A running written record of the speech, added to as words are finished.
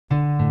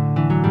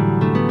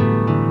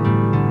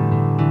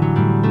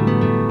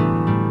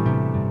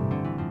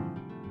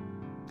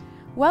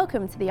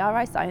Welcome to the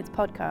RI Science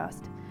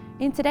podcast.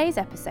 In today's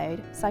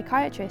episode,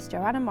 psychiatrist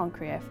Joanna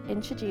Moncrieff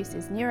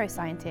introduces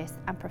neuroscientist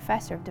and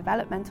professor of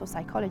developmental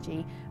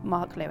psychology,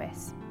 Mark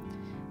Lewis.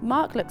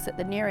 Mark looks at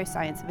the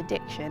neuroscience of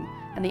addiction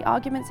and the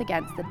arguments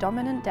against the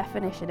dominant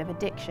definition of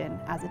addiction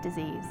as a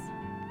disease.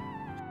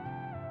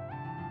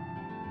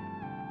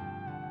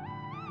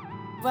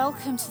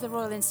 Welcome to the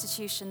Royal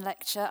Institution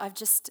lecture. I'm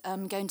just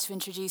going to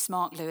introduce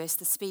Mark Lewis,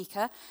 the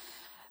speaker.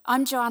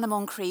 I'm Joanna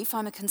Moncrieff.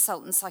 I'm a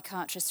consultant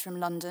psychiatrist from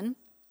London.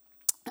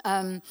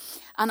 And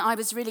I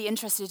was really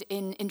interested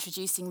in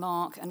introducing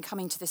Mark and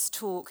coming to this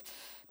talk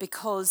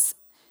because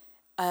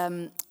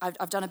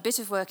I've done a bit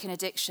of work in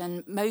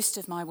addiction. Most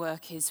of my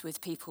work is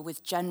with people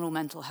with general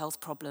mental health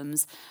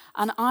problems.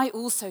 And I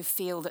also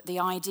feel that the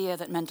idea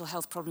that mental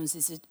health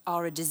problems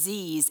are a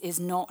disease is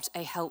not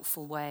a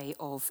helpful way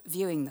of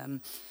viewing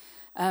them.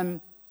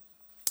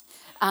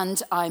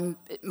 And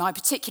my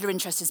particular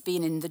interest has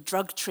been in the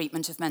drug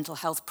treatment of mental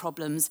health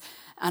problems.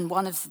 And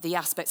one of the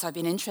aspects I've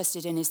been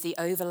interested in is the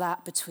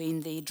overlap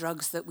between the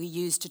drugs that we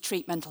use to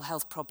treat mental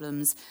health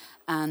problems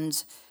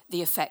and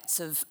the effects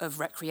of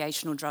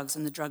recreational drugs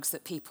and the drugs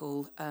that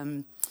people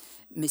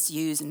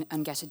misuse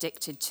and get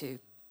addicted to.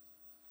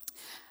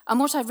 And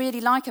what I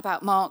really like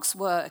about Mark's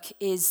work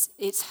is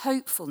its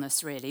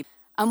hopefulness, really.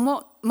 And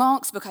what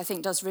Mark's book, I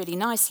think, does really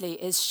nicely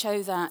is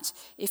show that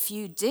if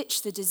you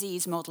ditch the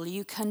disease model,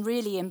 you can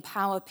really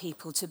empower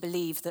people to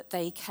believe that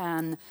they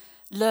can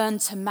learn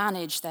to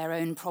manage their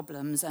own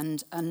problems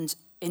and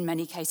in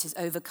many cases,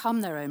 overcome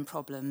their own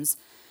problems.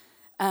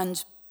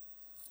 And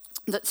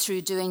that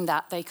through doing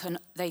that, they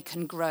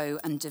can grow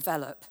and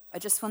develop. I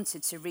just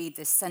wanted to read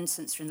this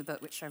sentence from the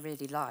book, which I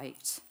really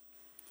liked.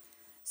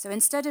 So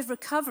instead of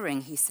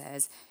recovering, he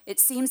says, it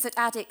seems that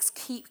addicts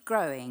keep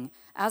growing,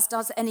 as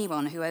does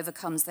anyone who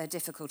overcomes their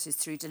difficulties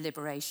through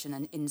deliberation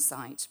and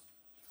insight.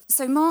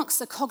 So Mark's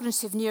a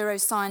cognitive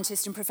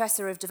neuroscientist and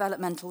professor of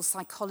developmental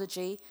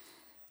psychology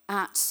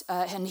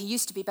and he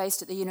used to be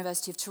based at the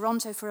University of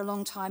Toronto for a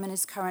long time and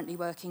is currently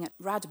working at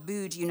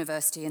Radboud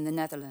University in the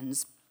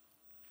Netherlands.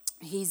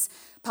 He's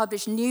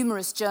published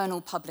numerous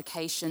journal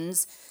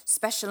publications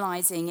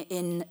specializing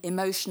in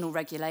emotional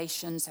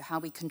regulation, so how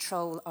we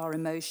control our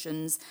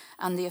emotions,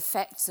 and the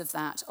effects of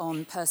that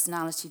on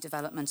personality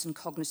development and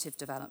cognitive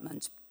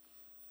development.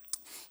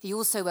 He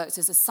also works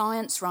as a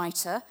science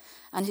writer,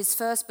 and his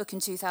first book in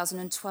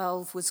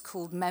 2012 was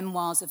called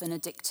Memoirs of an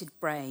Addicted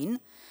Brain,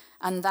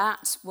 and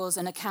that was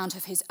an account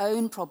of his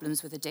own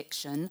problems with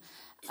addiction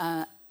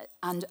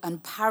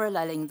and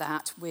paralleling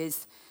that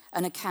with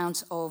an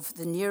account of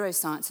the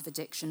neuroscience of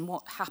addiction,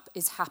 what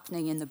is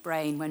happening in the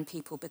brain when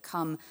people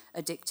become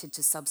addicted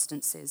to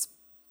substances.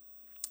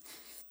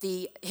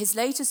 His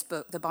latest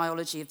book, The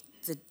Biology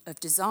of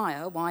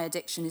Desire, Why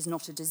Addiction is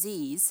Not a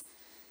Disease,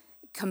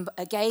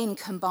 again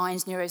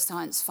combines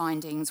neuroscience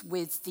findings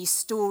with the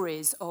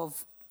stories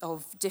of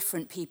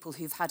different people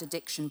who've had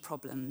addiction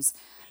problems.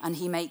 And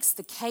he makes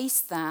the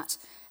case that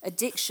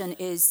addiction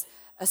is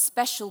a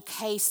special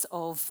case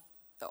of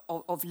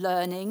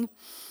learning.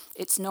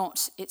 It's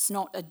not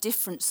a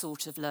different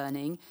sort of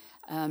learning,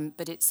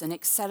 but it's an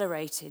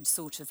accelerated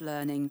sort of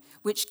learning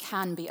which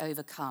can be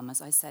overcome.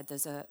 As I said,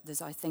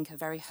 there's I think a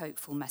very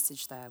hopeful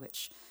message there,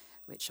 which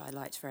I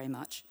liked very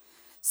much.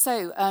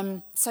 So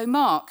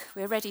Mark,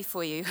 we're ready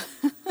for you.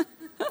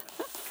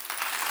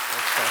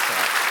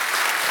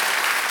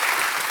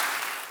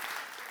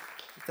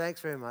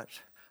 Thanks very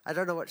much. I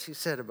don't know what she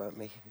said about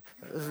me,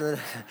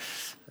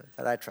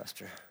 but I trust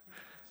her.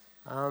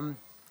 I'm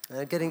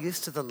getting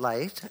used to the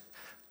light.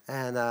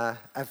 And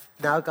I've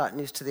now gotten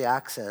used to the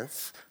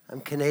accents.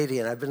 I'm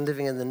Canadian. I've been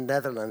living in the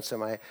Netherlands, so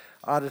my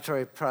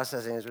auditory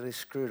processing is really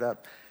screwed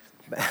up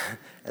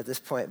at this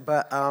point.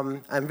 But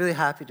I'm really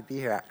happy to be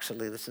here,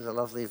 actually. This is a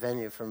lovely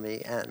venue for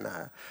me. And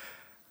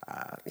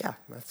yeah,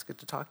 that's good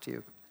to talk to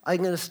you.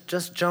 I'm going to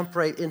just jump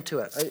right into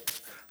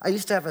it. I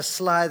used to have a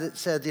slide that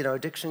said,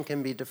 addiction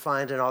can be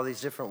defined in all these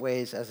different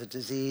ways, as a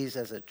disease,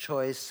 as a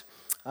choice,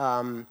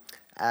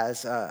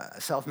 as a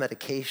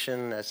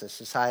self-medication, as a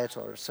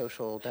societal or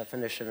social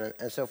definition,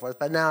 and so forth.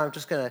 But now I'm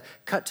just going to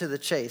cut to the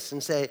chase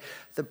and say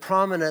the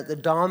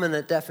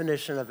dominant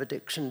definition of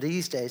addiction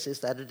these days is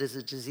that it is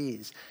a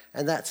disease.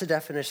 And that's a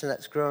definition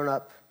that's grown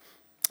up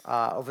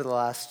over the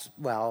last,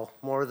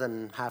 more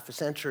than half a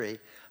century.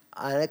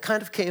 And it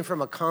kind of came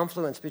from a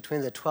confluence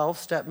between the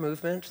 12-step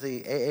movement,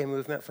 the AA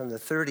movement from the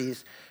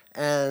 30s,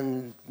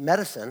 and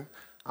medicine,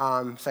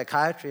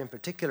 psychiatry in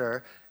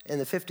particular. In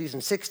the 50s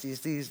and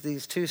 60s,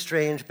 these two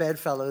strange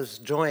bedfellows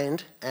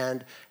joined,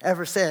 and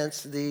ever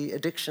since, the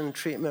addiction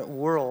treatment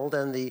world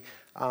and the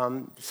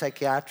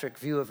psychiatric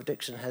view of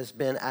addiction has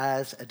been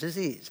as a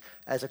disease,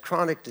 as a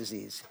chronic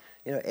disease.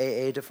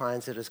 AA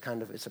defines it as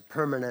it's a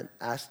permanent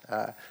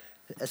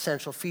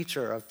essential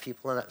feature of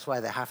people, and that's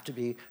why they have to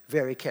be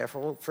very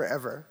careful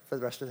forever for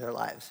the rest of their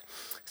lives.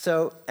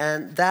 So,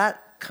 and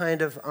that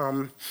kind of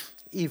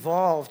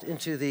evolved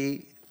into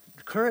the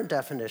current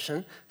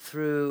definition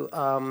through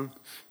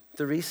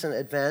the recent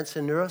advance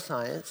in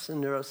neuroscience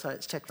and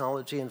neuroscience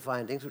technology and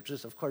findings, which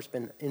has, of course,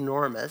 been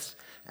enormous.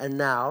 And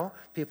now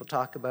people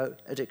talk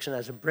about addiction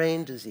as a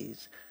brain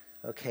disease.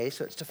 Okay,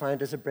 so it's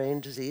defined as a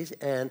brain disease.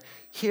 And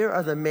here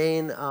are the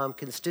main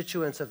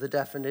constituents of the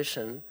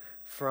definition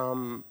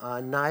from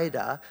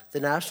NIDA, the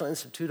National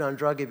Institute on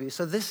Drug Abuse.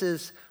 So this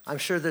is, I'm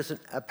sure there's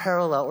a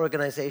parallel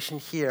organization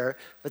here,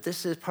 but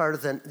this is part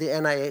of the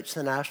NIH,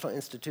 the National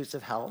Institutes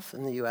of Health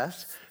in the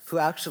US, who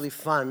actually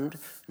fund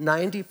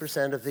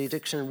 90% of the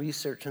addiction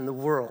research in the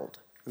world.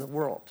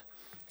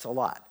 It's a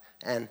lot.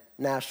 And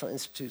National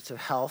Institutes of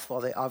Health,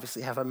 while they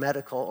obviously have a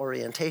medical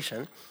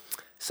orientation.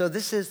 So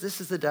this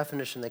is the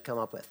definition they come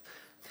up with.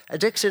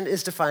 Addiction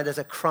is defined as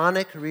a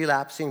chronic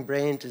relapsing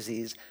brain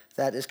disease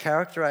that is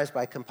characterized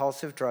by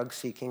compulsive drug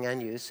seeking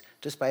and use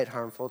despite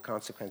harmful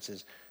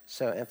consequences.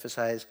 So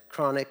emphasize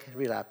chronic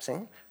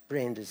relapsing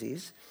brain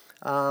disease.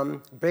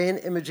 Brain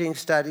imaging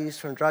studies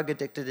from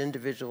drug-addicted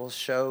individuals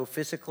show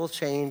physical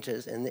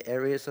changes in the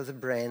areas of the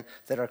brain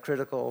that are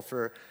critical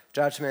for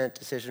judgment,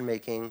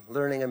 decision-making,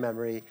 learning and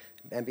memory,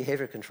 and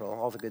behavior control,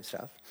 all the good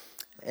stuff.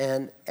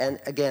 And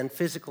again,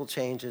 physical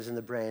changes in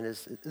the brain.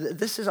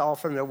 This is all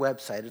from their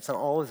website. It's on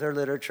all of their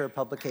literature,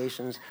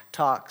 publications,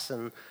 talks,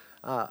 and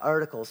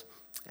articles.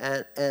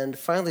 And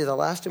finally, the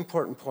last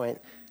important point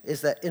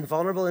is that in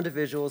vulnerable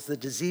individuals, the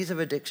disease of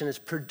addiction is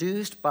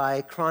produced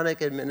by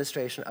chronic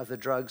administration of the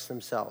drugs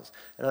themselves.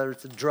 In other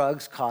words, the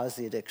drugs cause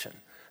the addiction.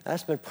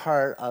 That's been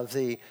part of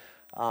the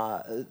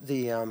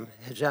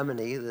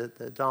hegemony,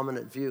 the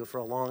dominant view for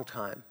a long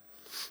time.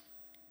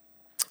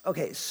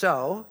 Okay,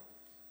 so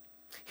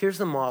here's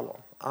the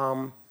model.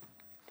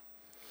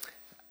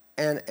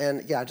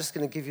 And yeah, just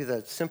going to give you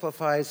the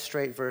simplified,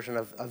 straight version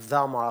of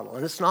the model.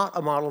 And it's not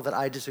a model that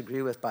I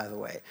disagree with, by the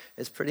way.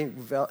 It's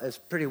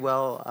pretty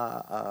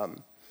well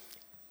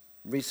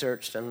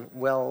researched and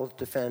well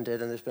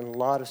defended, and there's been a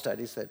lot of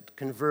studies that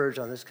converge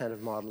on this kind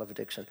of model of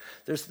addiction.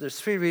 There's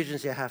three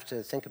regions you have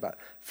to think about.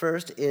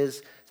 First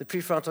is the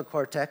prefrontal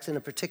cortex, and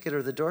in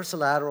particular the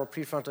dorsolateral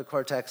prefrontal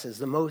cortex is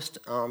the most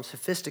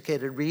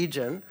sophisticated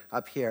region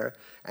up here,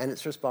 and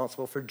it's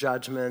responsible for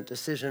judgment,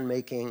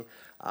 decision-making,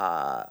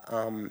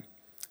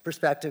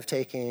 perspective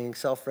taking,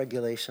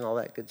 self-regulation, all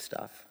that good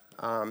stuff.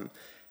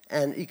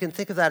 And you can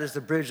think of that as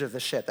the bridge of the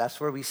ship. That's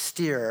where we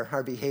steer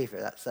our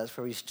behavior. That's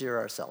where we steer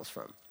ourselves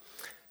from.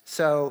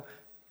 So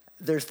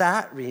there's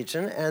that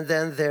region, and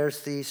then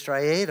there's the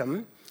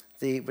striatum,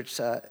 the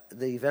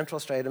ventral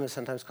striatum is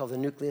sometimes called the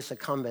nucleus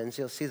accumbens.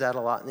 You'll see that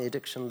a lot in the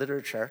addiction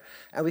literature.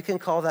 And we can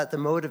call that the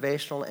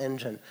motivational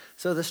engine.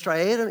 So the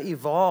striatum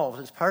evolved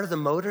as part of the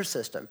motor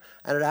system,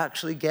 and it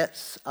actually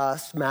gets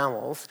us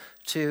mammals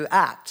to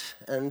act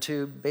and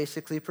to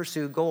basically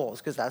pursue goals,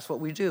 because that's what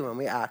we do. When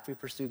we act, we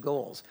pursue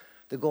goals.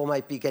 The goal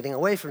might be getting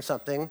away from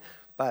something,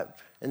 but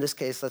in this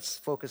case, let's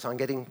focus on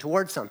getting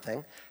towards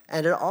something.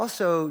 And it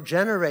also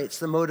generates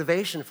the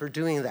motivation for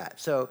doing that.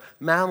 So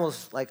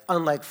mammals,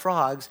 unlike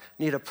frogs,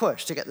 need a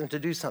push to get them to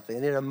do something.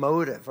 They need a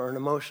motive or an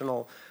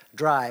emotional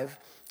drive.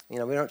 We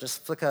don't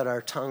just flick out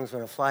our tongues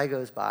when a fly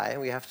goes by.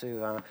 We have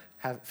to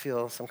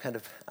feel some kind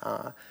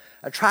of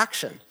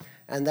attraction.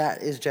 And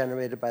that is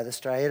generated by the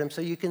striatum.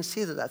 So you can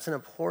see that that's an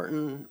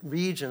important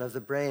region of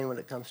the brain when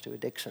it comes to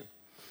addiction.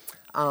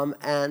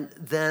 And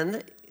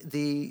then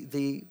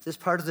this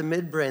part of the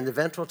midbrain, the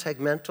ventral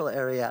tegmental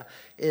area,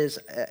 is,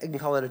 you can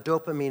call it a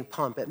dopamine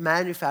pump. It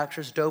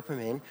manufactures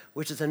dopamine,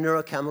 which is a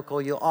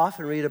neurochemical you'll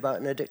often read about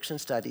in addiction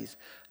studies.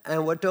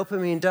 And what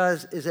dopamine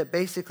does is it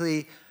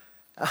basically,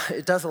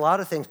 it does a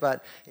lot of things,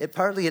 but it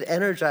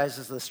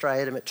energizes the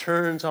striatum. It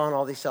turns on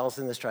all these cells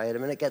in the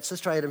striatum, and it gets the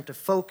striatum to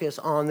focus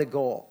on the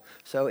goal.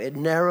 So it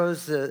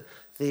narrows the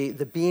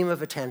beam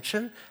of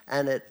attention,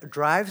 and it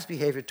drives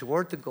behavior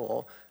toward the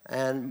goal.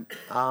 And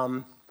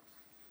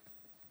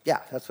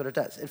yeah, that's what it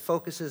does. It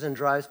focuses and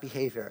drives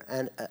behavior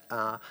and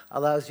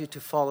allows you to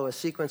follow a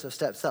sequence of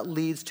steps that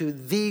leads to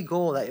the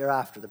goal that you're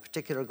after, the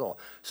particular goal.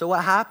 So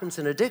what happens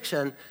in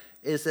addiction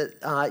is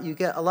that you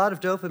get a lot of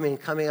dopamine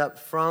coming up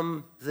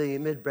from the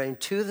midbrain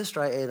to the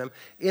striatum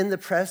in the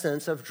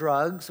presence of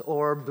drugs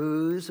or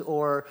booze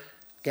or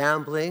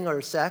gambling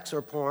or sex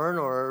or porn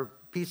or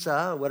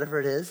pizza or whatever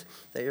it is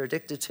that you're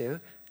addicted to.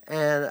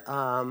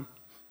 And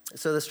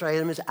so the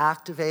striatum is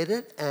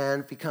activated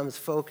and becomes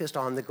focused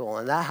on the goal.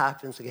 And that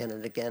happens again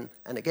and again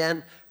and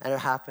again. And it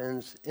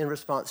happens in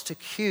response to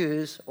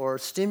cues or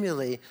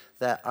stimuli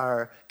that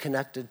are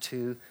connected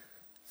to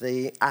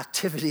the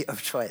activity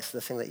of choice,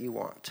 the thing that you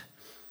want.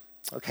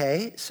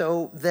 Okay,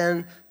 so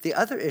then the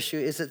other issue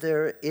is that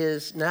there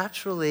is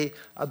naturally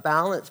a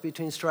balance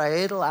between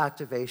striatal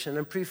activation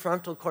and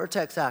prefrontal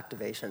cortex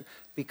activation,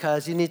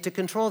 because you need to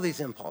control these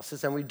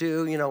impulses, and we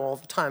do, all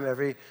the time,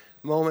 every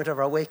moment of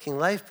our waking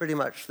life, pretty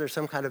much, there's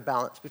some kind of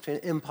balance between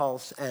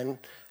impulse and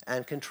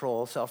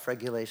control,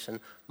 self-regulation,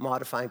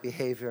 modifying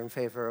behavior in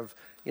favor of,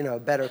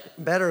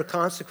 better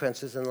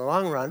consequences in the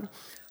long run.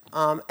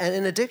 And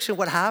in addiction,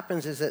 what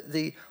happens is that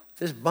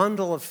this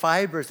bundle of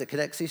fibers that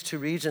connects these two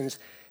regions,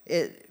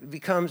 there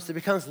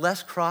becomes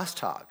less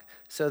crosstalk.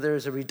 So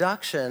there's a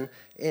reduction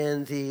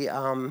in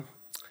the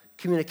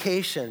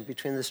communication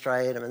between the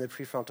striatum and the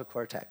prefrontal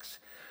cortex.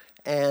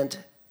 And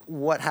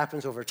what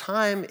happens over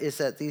time is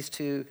that these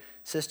two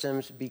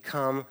systems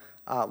become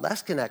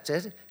less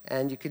connected,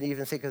 and you can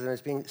even think of them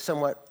as being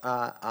somewhat,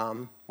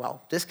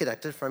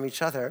 disconnected from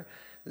each other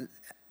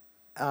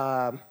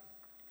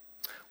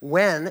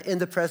when in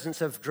the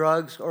presence of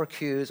drugs or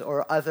cues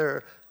or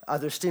other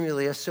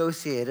stimuli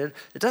associated.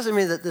 It doesn't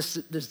mean that this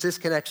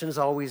disconnection is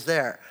always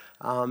there,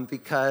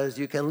 because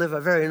you can live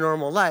a very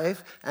normal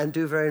life and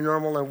do very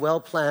normal and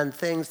well-planned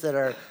things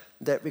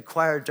that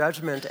require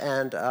judgment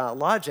and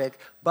logic,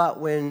 but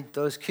when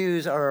those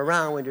cues are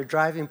around, when you're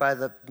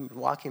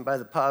walking by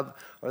the pub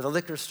or the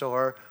liquor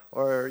store,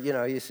 or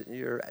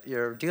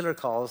your dealer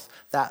calls,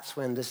 that's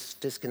when this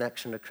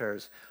disconnection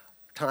occurs,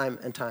 time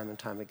and time and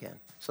time again.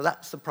 So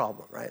that's the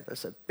problem, right?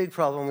 That's a big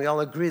problem. We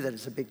all agree that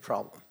it's a big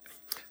problem.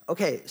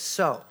 Okay,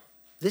 so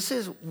this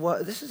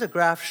is a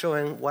graph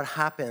showing what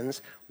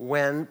happens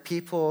when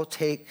people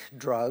take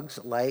drugs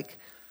like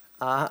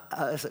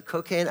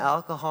cocaine,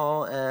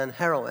 alcohol, and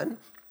heroin,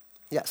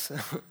 yes,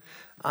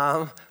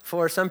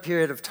 for some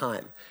period of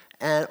time.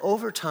 And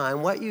over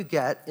time, what you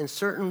get in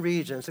certain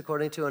regions,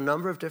 according to a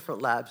number of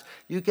different labs,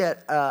 you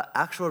get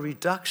actual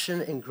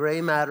reduction in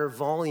gray matter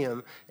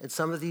volume in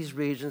some of these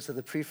regions of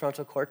the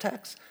prefrontal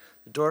cortex,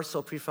 the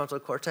dorsal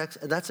prefrontal cortex,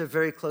 and that's a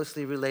very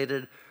closely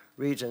related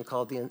region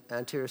called the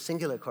anterior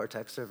cingulate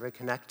cortex. They're very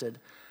connected.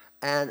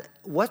 And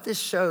what this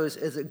shows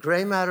is that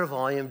gray matter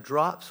volume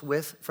drops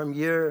with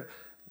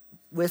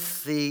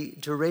the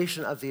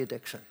duration of the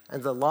addiction.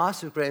 And the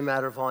loss of gray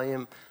matter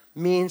volume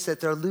means that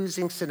they're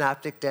losing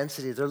synaptic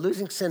density. They're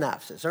losing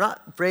synapses.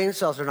 Brain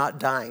cells are not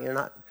dying.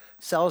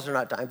 Cells are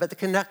not dying, but the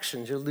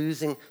connections, you're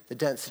losing the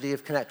density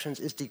of connections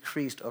is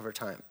decreased over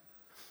time.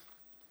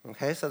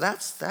 Okay, so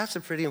that's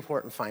a pretty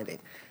important finding.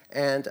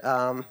 And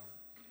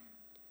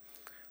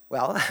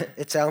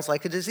it sounds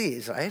like a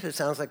disease, right? It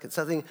sounds like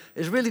something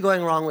is really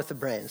going wrong with the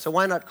brain. So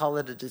why not call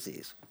it a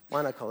disease?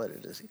 Why not call it a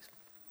disease?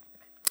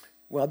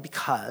 Well,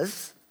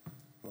 because,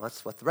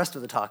 that's what the rest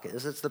of the talk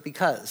is. It's the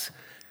because.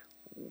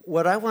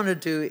 What I want to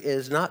do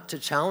is not to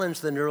challenge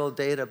the neural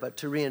data, but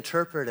to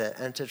reinterpret it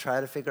and to try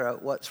to figure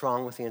out what's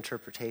wrong with the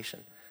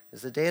interpretation,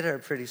 because the data are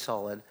pretty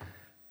solid.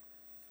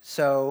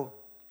 So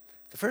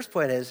the first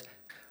point is,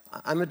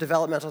 I'm a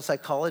developmental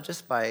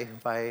psychologist by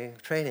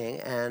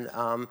training, and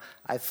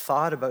I've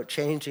thought about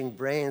changing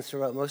brains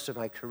throughout most of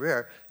my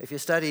career. If you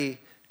study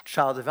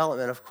child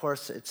development, of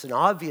course, it's an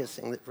obvious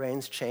thing that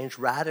brains change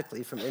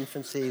radically from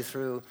infancy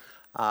through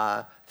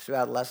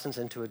adolescence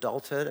into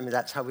adulthood. I mean,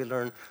 that's how we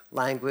learn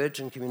language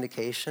and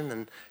communication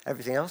and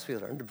everything else we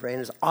learn. The brain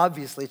is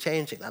obviously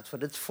changing. That's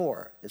what it's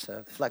for. It's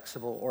a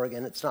flexible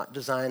organ. It's not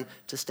designed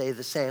to stay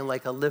the same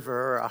like a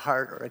liver or a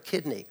heart or a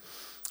kidney.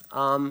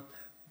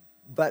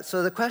 But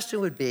so the question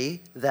would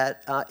be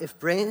that if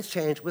brains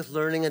change with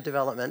learning and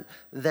development,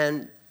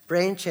 then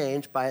brain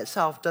change by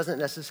itself doesn't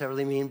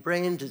necessarily mean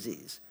brain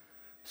disease.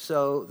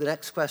 So the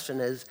next question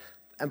is,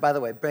 and by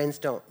the way, brains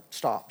don't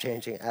stop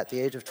changing at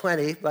the age of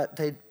 20, but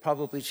they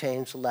probably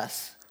change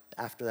less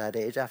after that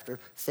age, after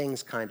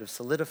things kind of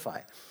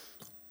solidify.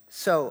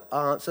 So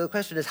the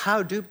question is,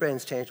 how do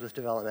brains change with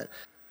development?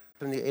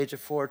 From the age of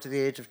 4 to the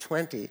age of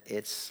 20,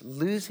 it's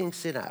losing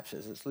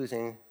synapses. It's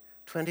losing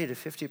 20 to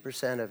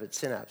 50% of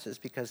its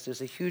synapses because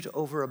there's a huge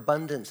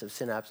overabundance of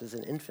synapses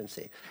in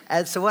infancy.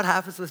 And so what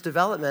happens with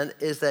development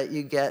is that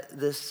you get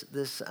this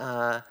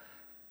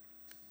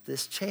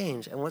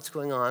change. And what's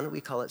going on,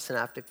 we call it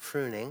synaptic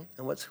pruning.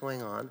 And what's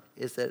going on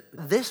is that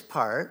this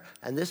part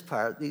and this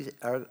part, these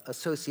are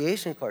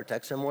association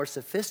cortex, are more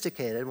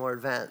sophisticated, more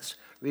advanced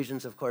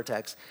regions of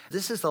cortex.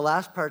 This is the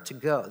last part to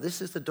go.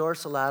 This is the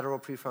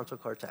dorsolateral prefrontal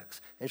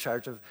cortex in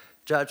charge of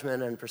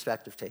judgment and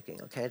perspective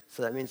taking, okay?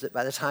 So that means that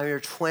by the time you're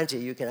 20,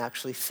 you can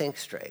actually think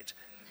straight,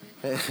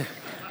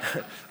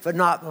 but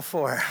not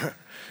before.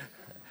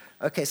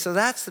 Okay, so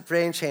that's the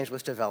brain change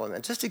with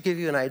development. Just to give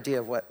you an idea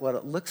of what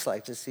it looks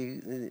like, to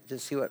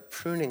see what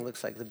pruning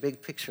looks like, the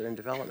big picture in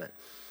development.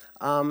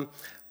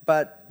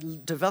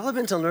 But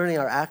development and learning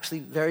are actually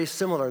very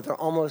similar. They're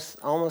almost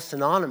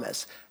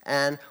synonymous.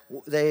 And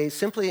they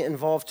simply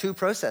involve two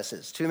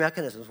processes, two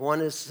mechanisms.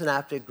 One is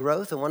synaptic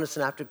growth and one is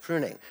synaptic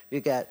pruning. You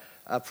get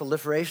a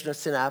proliferation of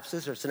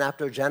synapses or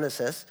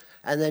synaptogenesis,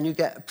 and then you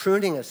get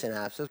pruning of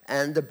synapses.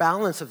 And the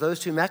balance of those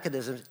two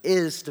mechanisms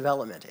is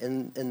development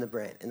in the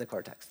brain, in the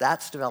cortex.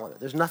 That's development.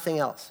 There's nothing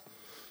else.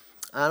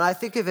 And I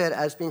think of it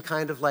as being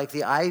kind of like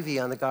the ivy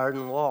on the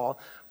garden wall,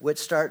 which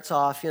starts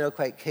off,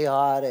 quite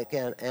chaotic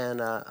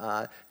and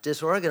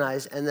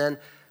disorganized, and then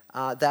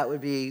that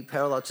would be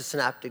parallel to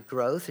synaptic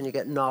growth, and you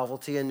get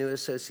novelty and new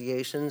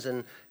associations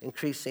and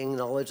increasing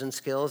knowledge and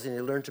skills, and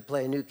you learn to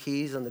play new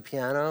keys on the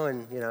piano,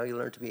 and you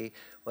learn to be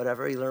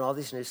whatever, you learn all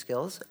these new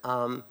skills.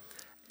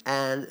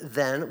 And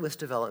then with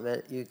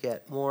development, you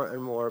get more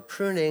and more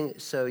pruning,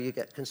 so you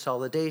get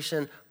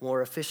consolidation,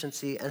 more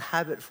efficiency, and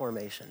habit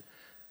formation.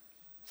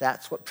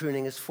 That's what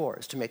pruning is for,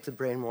 is to make the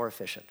brain more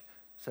efficient,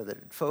 so that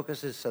it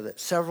focuses, so that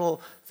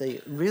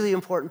the really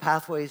important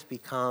pathways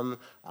become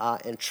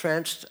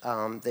entrenched,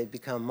 they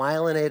become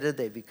myelinated,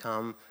 they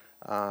become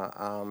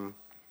they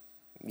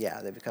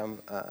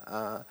become,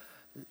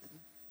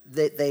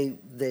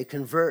 they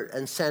convert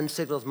and send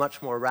signals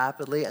much more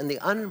rapidly, and the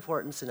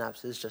unimportant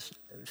synapses just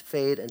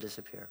fade and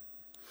disappear.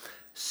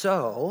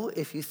 So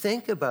if you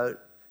think about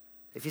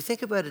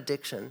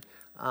addiction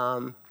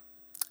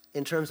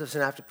in terms of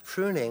synaptic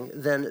pruning,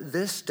 then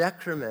this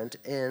decrement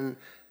in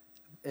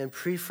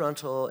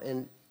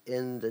prefrontal,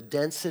 in the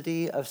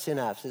density of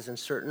synapses in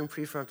certain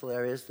prefrontal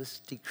areas, this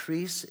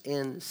decrease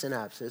in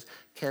synapses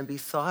can be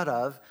thought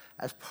of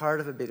as part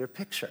of a bigger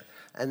picture.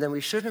 And then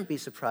we shouldn't be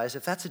surprised,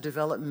 if that's a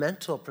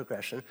developmental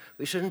progression,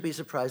 we shouldn't be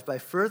surprised by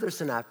further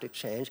synaptic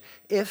change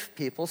if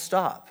people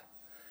stop.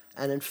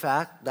 And in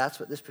fact, that's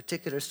what this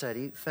particular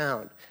study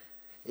found,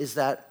 is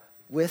that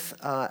with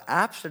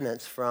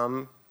abstinence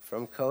from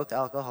coke,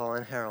 alcohol,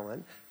 and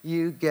heroin,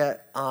 you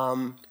get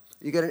an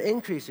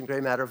increase in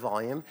gray matter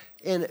volume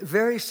in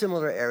very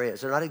similar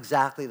areas. They're not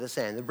exactly the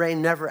same. The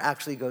brain never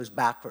actually goes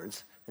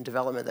backwards. In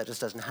development, that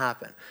just doesn't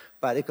happen.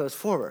 But it goes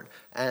forward.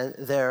 And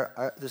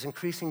there's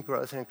increasing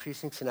growth and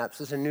increasing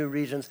synapses in new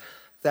regions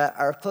that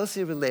are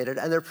closely related,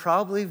 and they're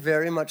probably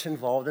very much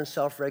involved in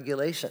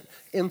self-regulation,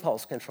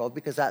 impulse control,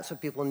 because that's what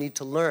people need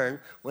to learn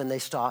when they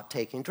stop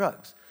taking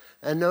drugs.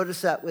 And notice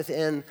that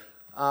within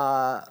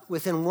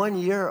 1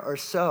 year or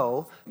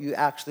so, you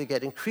actually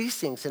get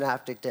increasing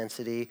synaptic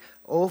density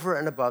over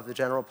and above the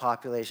general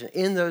population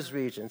in those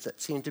regions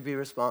that seem to be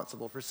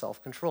responsible for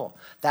self-control.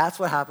 That's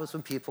what happens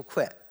when people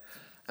quit.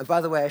 And by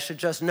the way, I should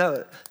just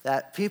note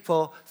that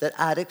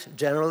addicts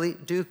generally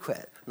do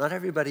quit. Not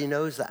everybody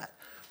knows that.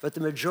 But the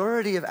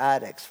majority of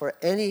addicts for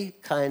any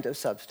kind of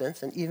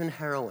substance, and even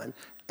heroin,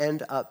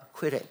 end up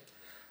quitting.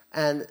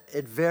 And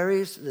it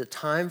varies, the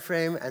time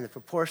frame and the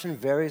proportion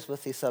varies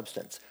with the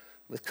substance.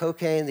 With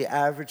cocaine, the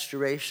average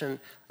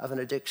duration of an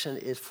addiction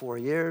is 4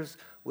 years.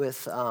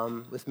 With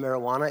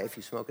marijuana, if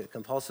you smoke it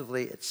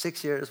compulsively, it's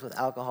 6 years. With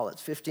alcohol,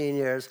 it's 15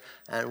 years.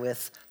 And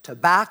with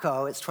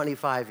tobacco, it's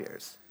 25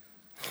 years.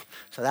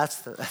 So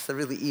that's the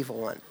really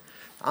evil one.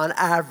 On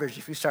average,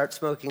 if you start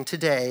smoking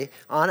today,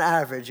 on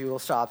average, you will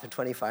stop in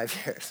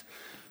 25 years.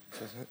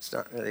 It's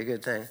not really a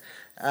good thing.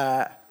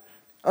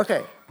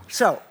 Okay,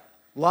 so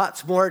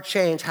lots more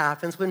change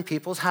happens when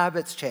people's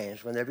habits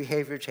change, when their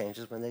behavior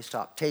changes, when they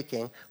stop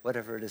taking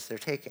whatever it is they're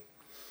taking.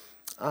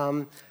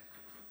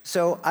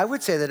 So I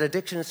would say that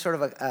addiction is sort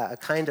of a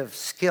kind of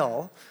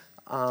skill.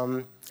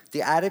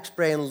 The addict's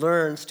brain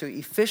learns to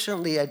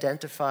efficiently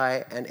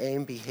identify and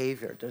aim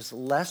behavior. There's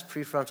less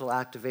prefrontal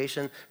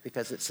activation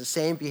because it's the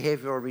same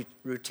behavioral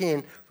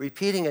routine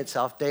repeating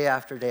itself day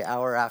after day,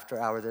 hour after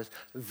hour. There's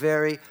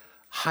very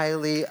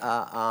highly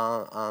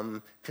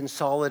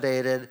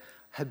consolidated,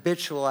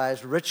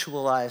 habitualized,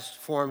 ritualized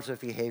forms of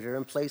behavior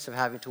in place of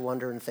having to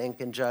wonder and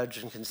think and judge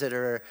and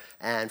consider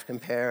and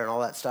compare and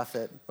all that stuff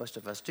that most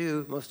of us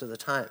do most of the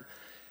time.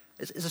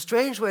 It's a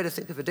strange way to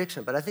think of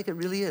addiction, but I think it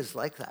really is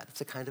like that.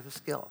 It's a kind of a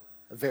skill,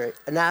 a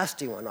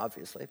nasty one,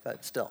 obviously,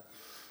 but still.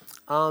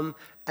 And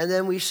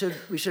then we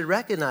should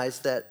recognize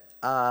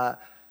that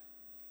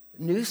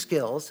new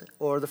skills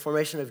or the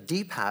formation of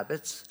deep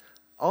habits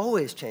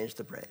always change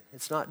the brain.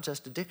 It's not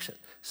just addiction.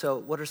 So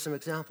what are some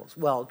examples?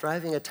 Well,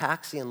 driving a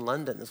taxi in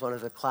London is one of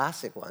the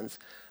classic ones.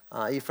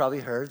 You've probably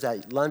heard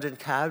that London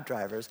cab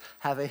drivers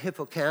have a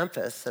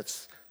hippocampus,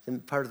 that's the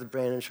part of the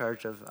brain in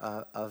charge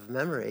of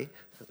memory,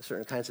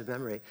 certain kinds of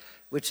memory,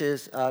 which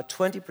is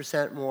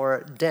 20%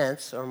 more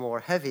dense or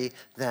more heavy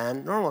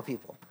than normal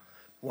people.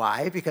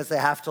 Why? Because they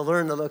have to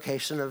learn the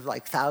location of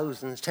like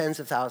thousands, tens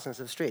of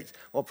thousands of streets.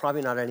 Well,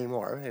 probably not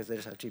anymore, because they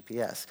just have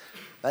GPS.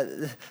 But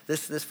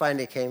this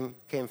finding came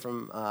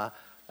from a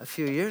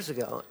few years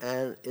ago,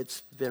 and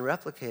it's been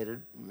replicated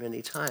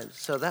many times.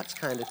 So that's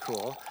kind of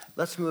cool.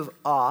 Let's move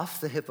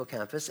off the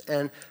hippocampus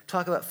and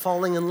talk about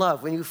falling in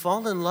love. When you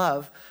fall in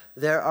love,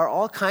 there are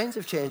all kinds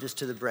of changes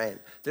to the brain.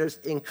 There's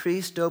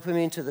increased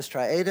dopamine to the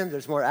striatum,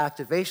 there's more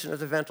activation of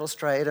the ventral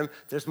striatum,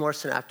 there's more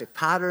synaptic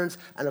patterns,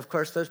 and of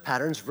course those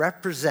patterns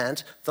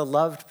represent the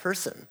loved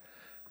person.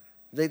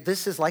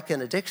 This is like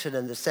an addiction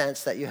in the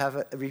sense that you have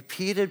a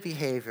repeated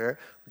behavior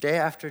day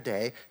after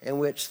day in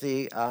which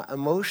the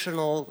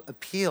emotional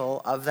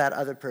appeal of that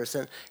other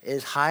person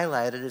is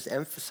highlighted, is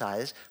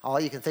emphasized. All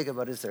you can think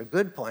about is their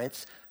good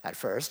points at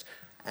first.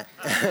 Kind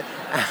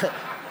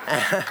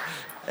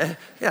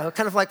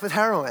of like with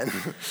heroin.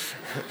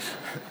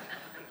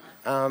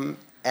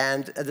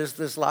 And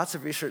there's lots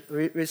of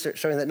research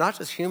showing that not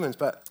just humans,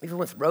 but even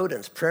with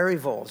rodents, prairie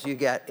voles, you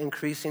get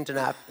increasing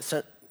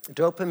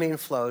dopamine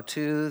flow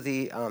to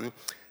the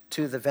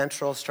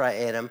ventral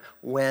striatum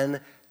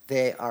when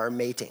they are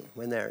mating,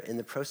 when they're in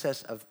the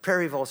process of.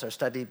 Prairie voles are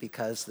studied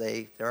because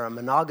they are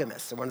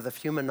monogamous. They're one of the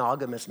few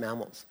monogamous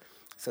mammals.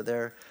 So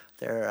their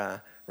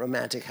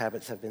romantic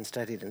habits have been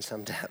studied in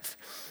some depth,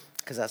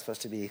 because that's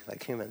supposed to be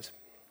like humans.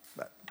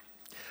 But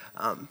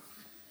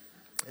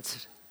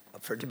it's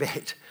up for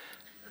debate.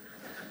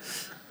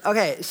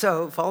 Okay,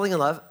 so falling in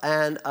love,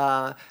 and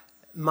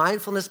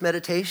Mindfulness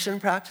meditation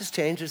practice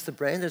changes the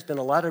brain. There's been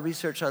a lot of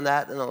research on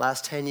that in the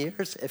last 10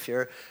 years. If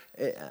you're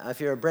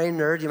a brain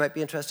nerd, you might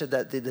be interested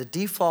that the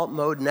default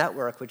mode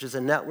network, which is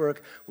a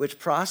network which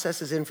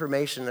processes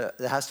information that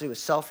has to do with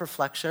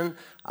self-reflection,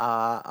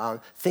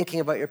 thinking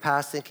about your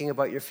past, thinking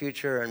about your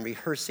future, and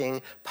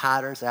rehearsing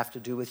patterns that have to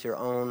do with your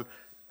own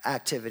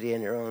activity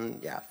and your own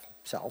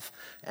self.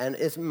 And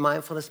it's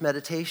mindfulness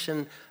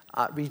meditation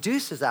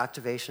reduces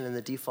activation in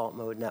the default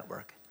mode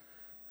network.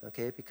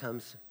 Okay, it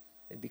becomes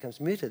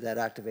muted, that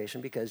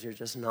activation, because you're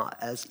just not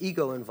as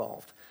ego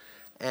involved.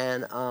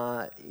 And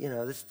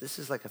this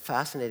is like a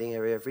fascinating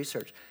area of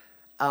research.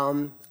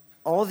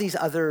 All these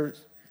other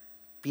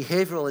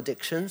behavioral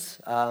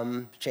addictions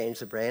change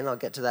the brain. I'll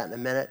get to that in a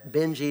minute.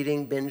 Binge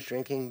eating, binge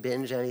drinking,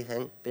 binge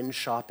anything, binge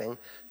shopping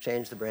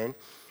change the brain.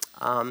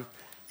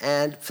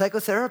 And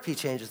psychotherapy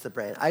changes the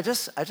brain. I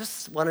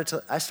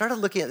started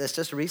looking at this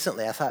just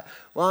recently. I thought,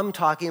 well, I'm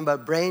talking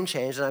about brain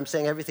change, and I'm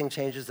saying everything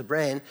changes the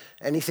brain.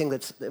 Anything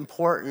that's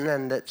important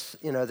and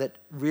that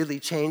really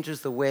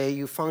changes the way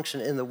you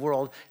function in the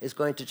world is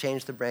going to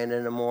change the brain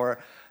in a more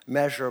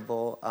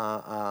measurable,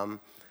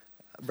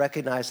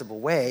 recognizable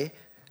way.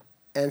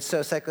 And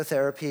so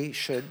psychotherapy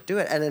should do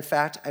it. And in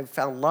fact, I've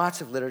found lots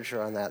of literature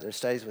on that. There's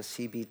studies with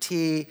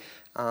CBT,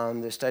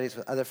 there's studies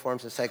with other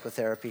forms of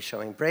psychotherapy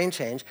showing brain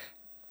change.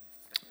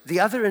 The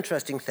other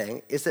interesting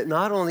thing is that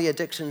not only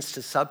addictions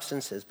to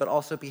substances, but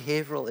also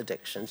behavioral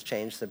addictions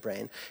change the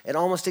brain in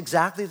almost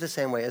exactly the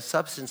same way as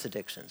substance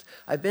addictions.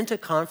 I've been to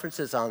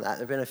conferences on that.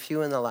 There have been a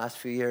few in the last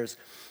few years.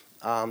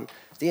 The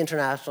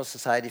International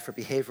Society for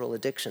Behavioral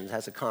Addictions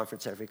has a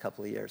conference every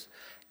couple of years.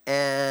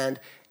 And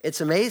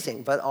it's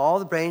amazing, but all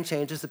the brain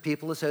changes that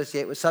people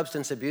associate with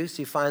substance abuse,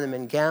 you find them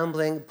in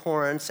gambling,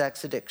 porn,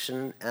 sex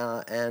addiction,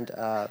 and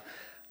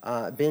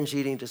binge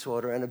eating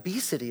disorder, and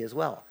obesity as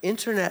well.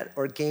 Internet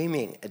or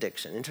gaming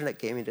addiction,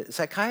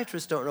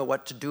 psychiatrists don't know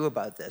what to do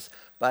about this,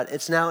 but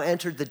it's now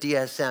entered the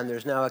DSM.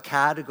 There's now a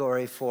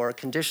category for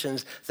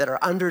conditions that are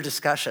under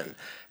discussion,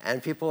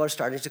 and people are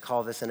starting to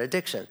call this an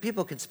addiction.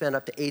 People can spend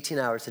up to 18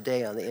 hours a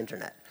day on the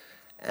internet,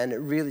 and it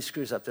really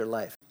screws up their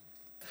life.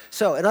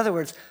 So, in other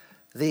words,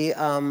 the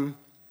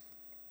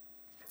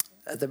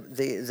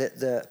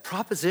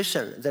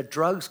proposition that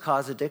drugs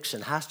cause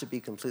addiction has to be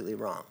completely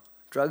wrong.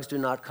 Drugs do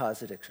not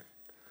cause addiction.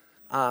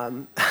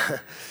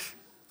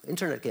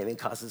 Internet gaming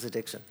causes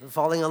addiction.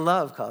 Falling in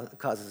love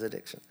causes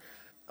addiction.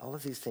 All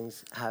of these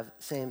things have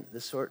same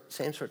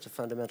sorts of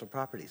fundamental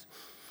properties.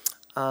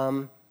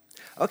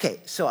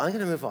 Okay, so I'm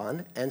going to move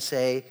on and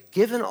say,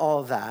 given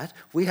all that,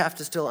 we have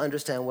to still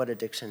understand what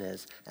addiction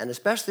is. And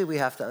especially we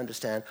have to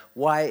understand,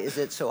 why is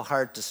it so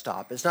hard to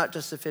stop? It's not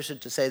just sufficient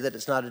to say that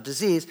it's not a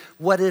disease.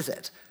 What is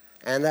it?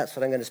 And that's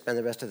what I'm going to spend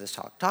the rest of this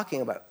talk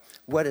talking about.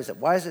 What is it?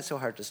 Why is it so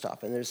hard to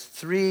stop? And there's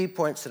 3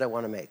 points that I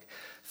want to make.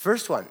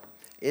 First one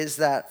is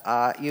that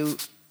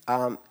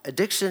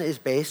addiction is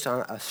based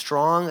on a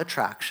strong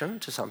attraction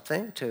to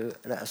something, to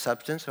a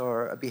substance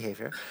or a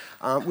behavior,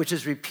 which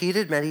is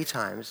repeated many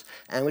times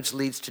and which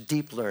leads to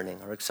deep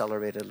learning or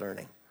accelerated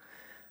learning.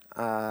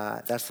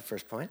 That's the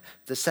first point.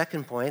 The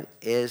second point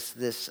is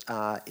this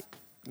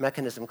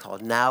mechanism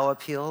called now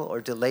appeal or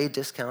delayed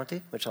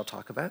discounting, which I'll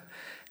talk about.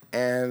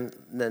 And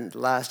then the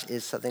last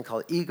is something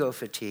called ego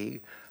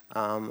fatigue,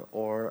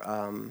 or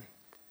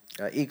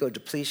ego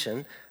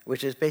depletion,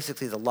 which is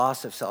basically the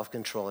loss of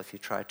self-control. If you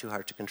try too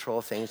hard to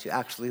control things, you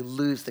actually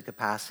lose the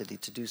capacity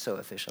to do so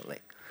efficiently.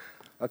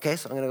 Okay,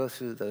 so I'm going to go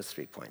through those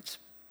 3 points.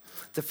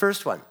 The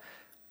first one,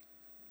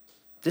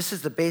 this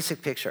is the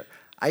basic picture.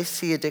 I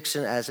see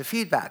addiction as a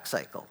feedback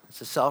cycle.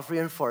 It's a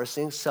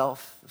self-reinforcing,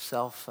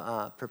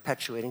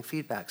 self-perpetuating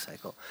feedback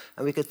cycle.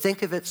 And we could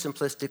think of it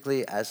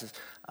simplistically as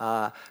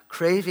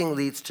craving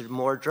leads to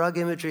more drug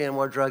imagery, and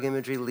more drug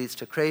imagery leads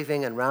to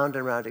craving, and round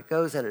it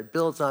goes, and it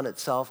builds on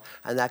itself,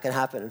 and that can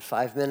happen in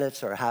 5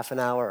 minutes, or half an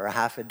hour, or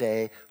half a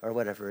day, or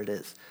whatever it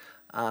is.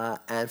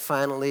 And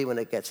finally, when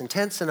it gets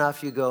intense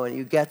enough, you go and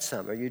you get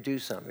some, or you do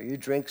some, or you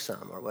drink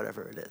some, or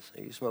whatever it is,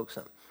 or you smoke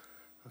some.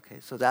 Okay,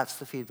 so that's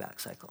the feedback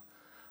cycle.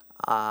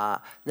 Now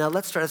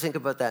let's try to think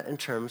about that in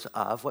terms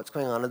of what's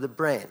going on in the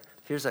brain.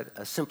 Here's a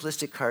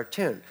simplistic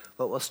cartoon,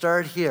 but we'll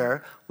start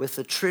here with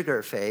the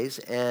trigger phase,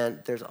 and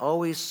there's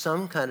always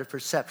some kind of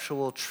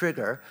perceptual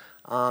trigger.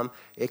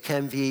 It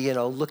can be,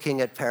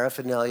 looking at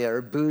paraphernalia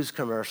or booze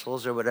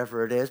commercials or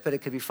whatever it is, but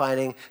it could be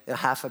finding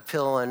half a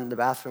pill on the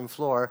bathroom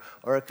floor,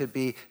 or it could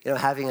be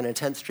having an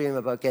intense dream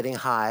about getting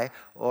high,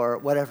 or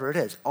whatever it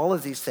is. All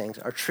of these things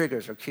are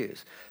triggers or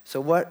cues.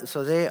 So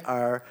they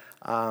are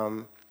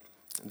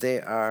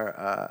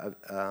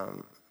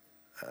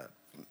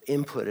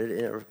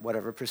inputted or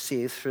whatever,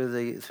 perceived through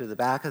the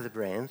back of the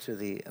brain, through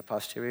the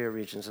posterior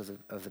regions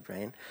of the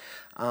brain.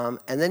 And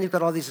then you've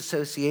got all these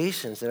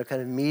associations that are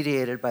kind of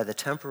mediated by the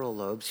temporal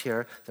lobes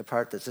here, the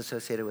part that's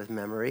associated with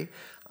memory.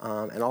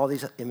 And all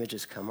these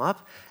images come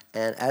up.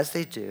 And as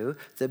they do,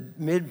 the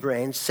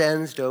midbrain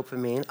sends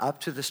dopamine up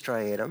to the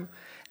striatum,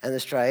 and the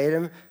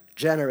striatum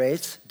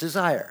generates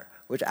desire,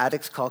 which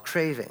addicts call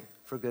craving,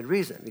 for good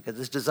reason, because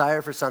this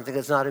desire for something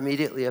that's not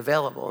immediately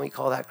available, and we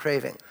call that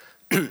craving.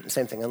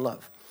 Same thing in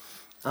love.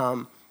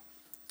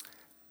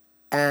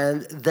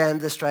 And then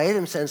the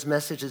striatum sends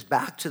messages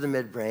back to the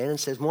midbrain and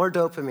says, more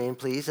dopamine,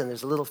 please. And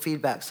there's a little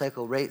feedback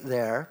cycle right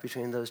there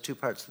between those two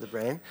parts of the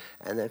brain.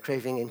 And then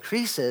craving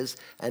increases,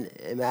 and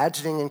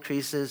imagining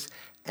increases,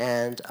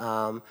 and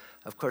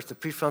of course, the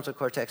prefrontal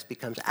cortex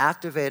becomes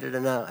activated,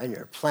 and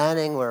you're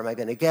planning, where am I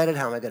going to get it?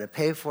 How am I going to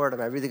pay for it?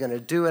 Am I really going to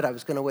do it? I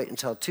was going to wait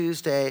until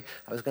Tuesday.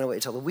 I was going to wait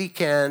until the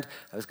weekend.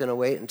 I was going to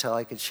wait until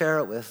I could share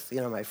it with,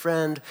 my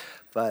friend.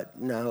 But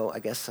no, I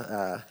guess,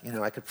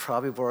 I could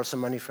probably borrow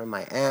some money from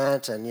my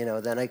aunt, and,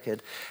 then I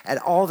could. And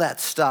all that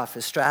stuff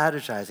is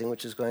strategizing,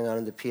 which is going on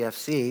in the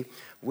PFC,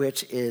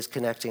 which is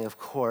connecting, of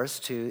course,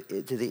 to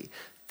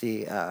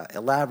the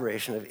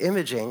elaboration of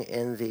imaging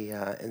in the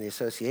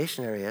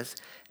association areas,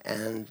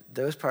 and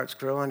those parts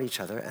grow on each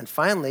other. And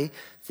finally,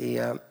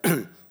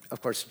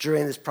 of course,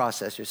 during this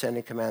process, you're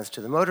sending commands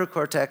to the motor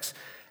cortex,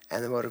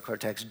 and the motor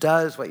cortex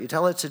does what you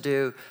tell it to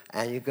do,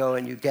 and you go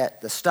and you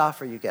get the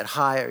stuff, or you get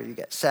high, or you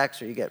get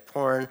sex, or you get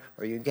porn,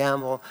 or you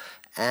gamble,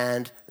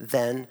 and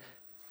then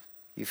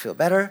you feel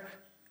better,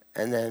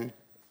 and then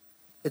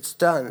it's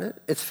done,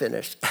 it's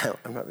finished.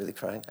 I'm not really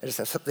crying, I just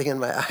have something in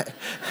my eye.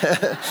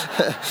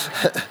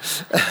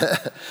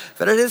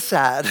 But it is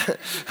sad.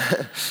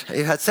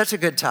 You had such a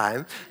good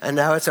time, and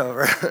now it's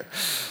over.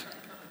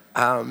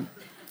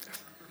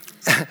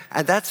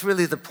 And that's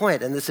really the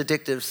point in this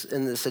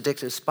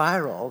addictive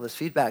spiral, this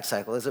feedback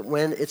cycle, is that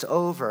when it's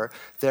over,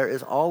 there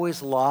is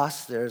always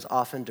loss, there's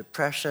often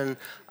depression,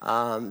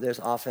 there's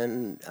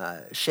often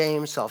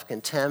shame,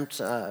 self-contempt,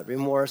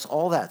 remorse,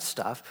 all that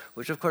stuff,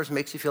 which of course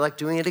makes you feel like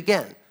doing it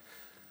again.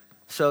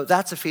 So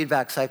that's a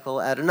feedback cycle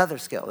at another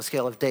scale, the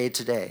scale of day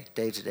to day,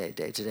 day to day,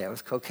 day to day.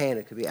 With cocaine,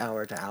 it could be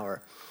hour to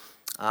hour.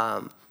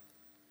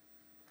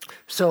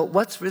 So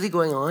what's really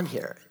going on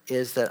here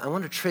is that I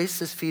want to trace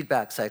this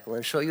feedback cycle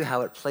and show you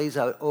how it plays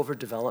out over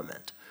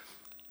development.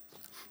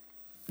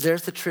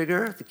 There's the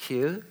trigger, the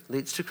cue,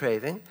 leads to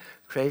craving.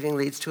 Craving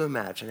leads to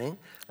imagining.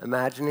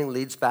 Imagining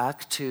leads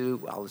back to,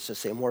 well, let's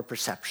just say more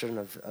perception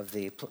of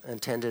the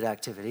intended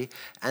activity.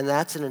 And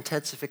that's an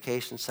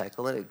intensification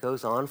cycle, and it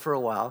goes on for a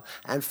while.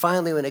 And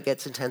finally, when it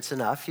gets intense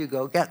enough, you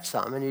go get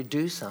some, and you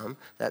do some.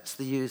 That's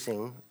the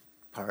using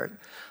part.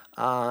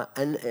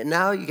 And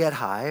now you get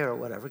high or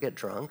whatever, get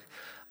drunk.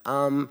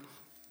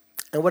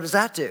 And what does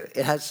that do?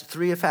 It has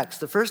three effects.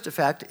 The first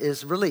effect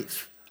is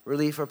relief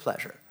or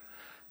pleasure.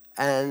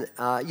 And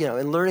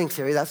in learning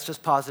theory, that's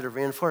just positive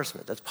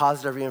reinforcement. That's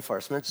positive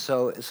reinforcement.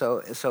 So it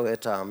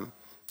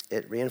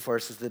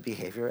reinforces the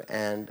behavior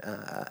and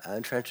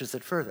entrenches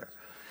it further.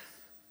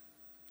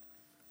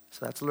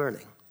 So that's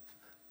learning.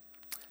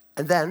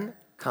 And then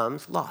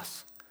comes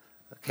loss.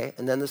 Okay,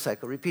 and then the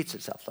cycle repeats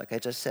itself, like I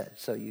just said.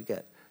 So you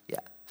get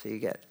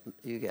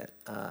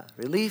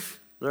relief,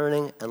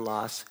 learning, and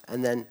loss,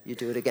 and then you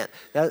do it again.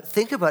 Now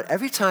think about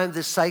every time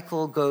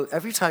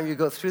you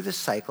go through this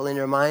cycle in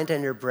your mind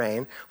and your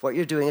brain, what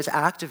you're doing is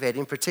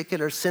activating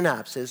particular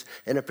synapses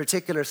in a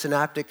particular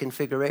synaptic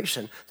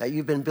configuration that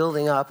you've been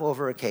building up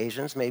over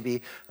occasions,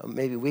 maybe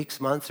weeks,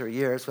 months, or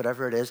years,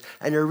 whatever it is,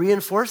 and you're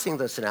reinforcing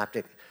those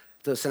synaptic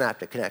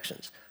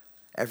connections.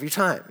 Every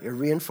time, you're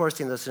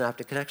reinforcing those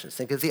synaptic connections.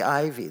 Think of the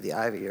IV. The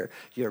IV,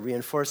 you're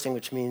reinforcing,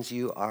 which means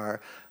you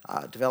are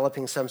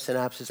developing some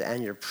synapses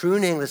and you're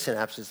pruning the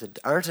synapses that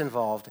aren't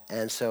involved,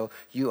 and so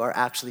you are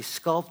actually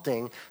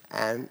sculpting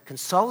and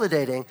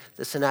consolidating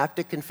the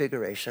synaptic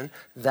configuration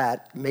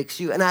that makes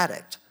you an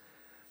addict.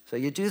 So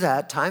you do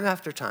that time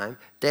after time,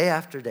 day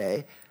after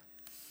day,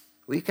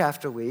 week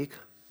after week,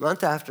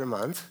 month after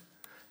month,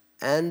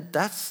 and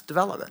that's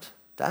development.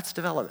 That's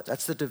development.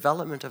 That's the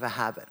development of a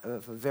habit,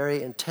 of a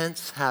very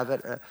intense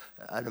habit,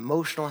 an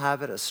emotional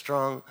habit, a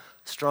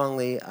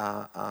strongly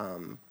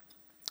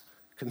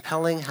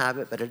compelling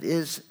habit, but it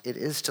is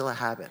still a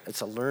habit.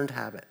 It's a learned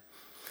habit.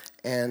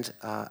 And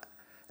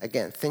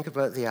again, think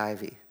about the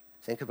IV.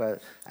 Think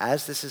about,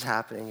 as this is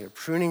happening, you're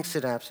pruning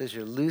synapses,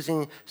 you're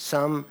losing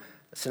some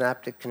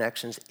synaptic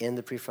connections in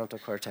the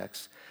prefrontal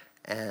cortex,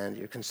 and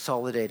you're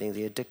consolidating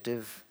the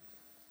addictive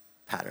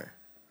pattern.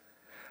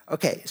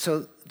 Okay,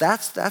 so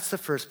that's the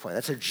first point.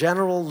 That's a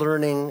general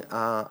learning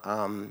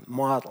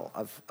model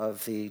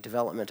of the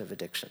development of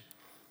addiction.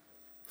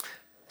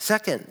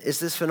 Second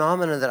is this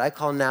phenomenon that I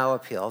call now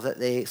appeal, that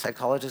the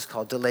psychologists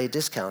call delay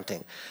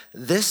discounting.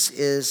 This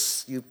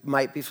is, you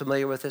might be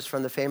familiar with this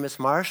from the famous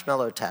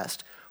marshmallow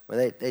test,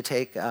 where they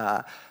take,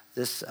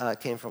 this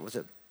came from, was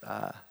it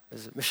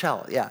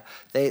Michelle? Yeah.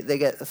 They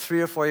get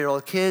 3 or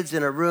 4-year-old kids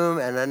in a room,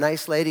 and a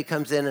nice lady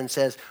comes in and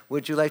says,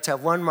 would you like to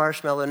have 1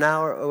 marshmallow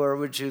now, or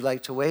would you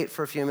like to wait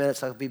for a few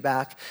minutes? I'll be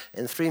back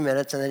in 3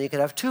 minutes, and then you can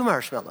have 2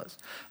 marshmallows.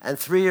 And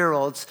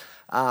 3-year-olds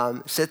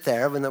sit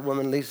there when the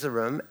woman leaves the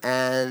room,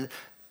 and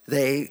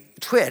they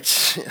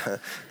twitch.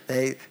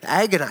 They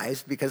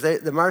agonize because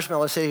the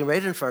marshmallow is sitting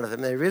right in front of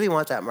them. They really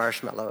want that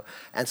marshmallow,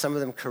 and some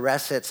of them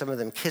caress it, some of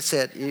them kiss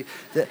it.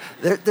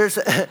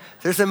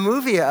 There's a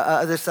movie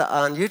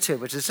on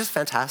YouTube which is just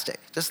fantastic.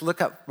 Just look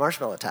up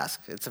marshmallow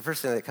task. It's the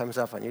first thing that comes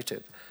up on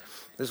YouTube.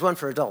 There's one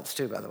for adults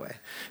too, by the way.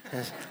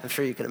 I'm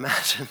sure you can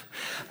imagine.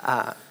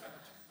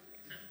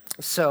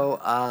 So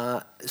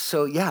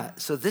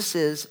this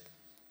is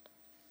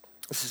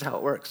how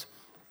it works.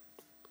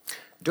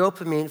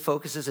 Dopamine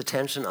focuses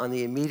attention on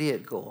the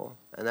immediate goal,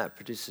 and that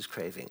produces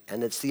craving.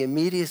 And it's the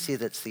immediacy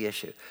that's the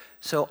issue.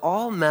 So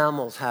all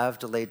mammals have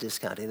delayed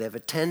discounting. They have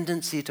a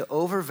tendency to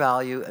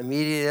overvalue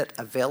immediate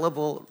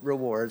available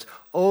rewards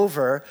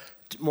over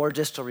more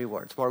distal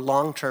rewards, more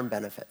long-term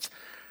benefits,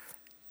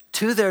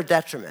 to their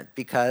detriment,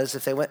 because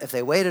if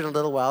they waited a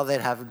little while,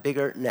 they'd have a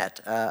bigger net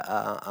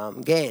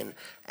gain.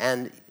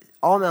 And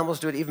all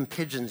mammals do it, even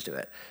pigeons do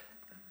it.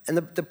 And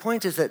the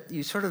point is that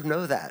you sort of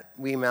know that.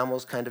 We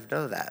mammals kind of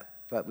know that.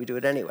 But we do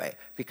it anyway,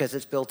 because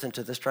it's built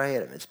into the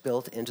striatum. It's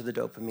built into the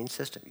dopamine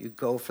system. You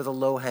go for the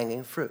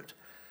low-hanging fruit.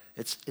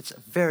 It's a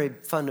very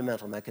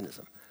fundamental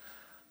mechanism.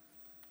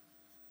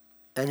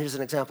 And here's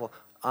an example.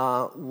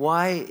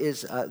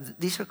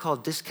 These are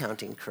called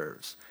discounting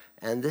curves.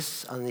 And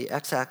this, on the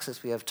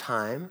x-axis, we have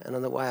time, and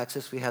on the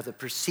y-axis, we have the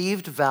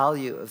perceived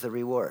value of the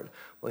reward.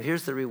 Well,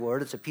 here's the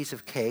reward. It's a piece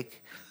of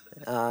cake.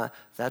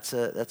 That's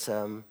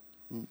a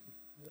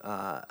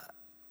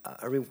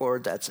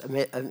reward that's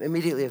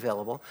immediately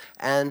available.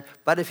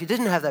 But if you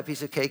didn't have that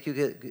piece of cake,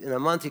 in a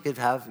month you could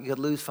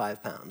lose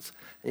 5 pounds.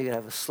 And you could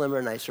have a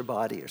slimmer, nicer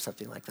body or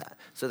something like that.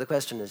 So the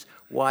question is,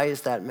 why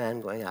is that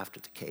man going after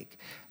the cake?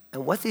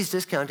 And what these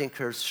discounting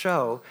curves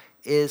show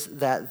is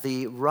that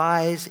the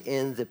rise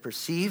in the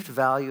perceived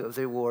value of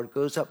the reward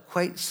goes up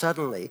quite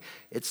suddenly.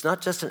 It's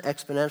not just an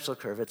exponential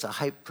curve, it's a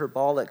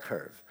hyperbolic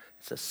curve.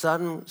 It's a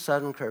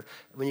sudden curve.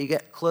 When you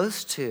get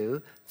close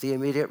to the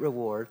immediate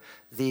reward,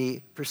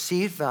 the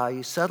perceived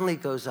value suddenly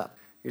goes up.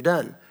 You're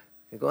done.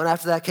 You're going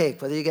after that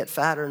cake, whether you get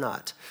fat or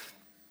not.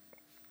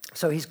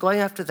 So he's going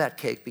after that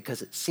cake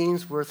because it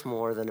seems worth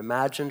more than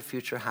imagined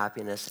future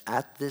happiness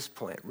at this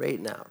point, right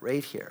now,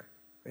 right here,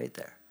 right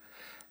there.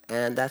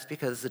 And that's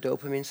because the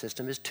dopamine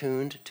system is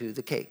tuned to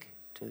the cake,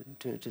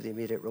 to the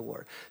immediate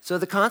reward. So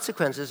the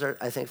consequences are,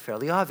 I think,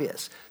 fairly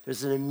obvious.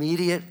 There's an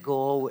immediate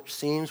goal which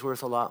seems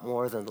worth a lot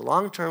more than the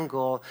long-term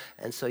goal,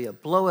 and so you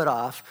blow it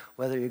off,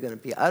 whether you're going to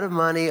be out of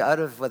money,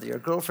 whether your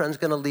girlfriend's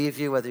going to leave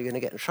you, whether you're going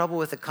to get in trouble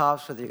with the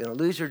cops, whether you're going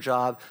to lose your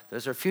job.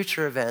 Those are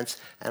future events,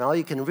 and all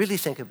you can really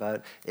think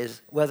about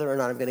is whether or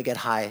not I'm going to get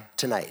high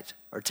tonight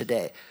or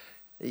today.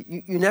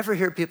 You never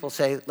hear people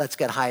say, let's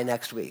get high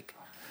next week,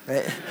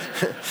 right?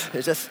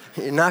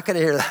 You're not going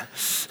to hear that.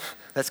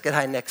 Let's get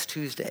high next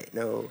Tuesday.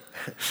 No.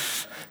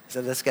 So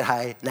let's get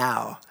high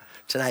now,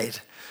 tonight,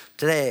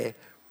 today.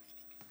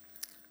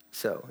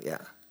 So, yeah.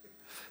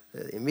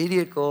 The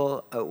immediate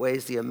goal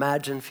outweighs the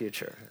imagined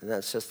future, and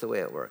that's just the way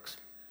it works.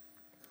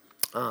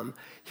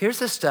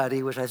 Here's a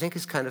study which I think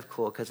is kind of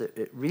cool because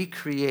it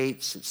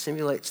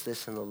simulates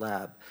this in the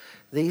lab.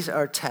 These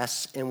are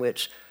tests in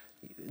which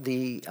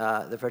the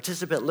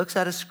participant looks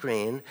at a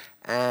screen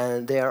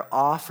and they are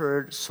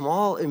offered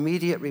small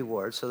immediate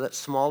rewards, so that's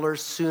smaller,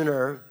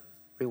 sooner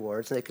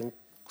rewards, and they can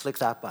click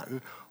that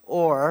button,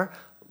 or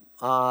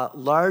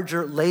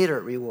larger, later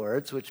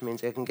rewards, which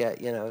means they can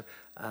get,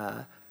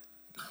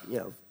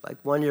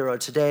 like €1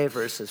 today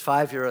versus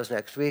 €5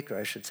 next week, or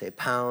I should say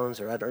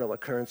pounds, or I don't know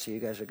what currency you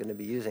guys are going to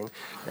be using.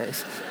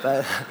 Nice.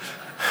 But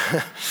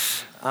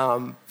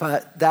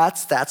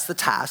that's the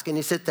task, and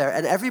you sit there,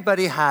 and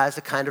everybody has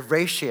a kind of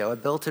ratio, a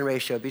built-in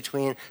ratio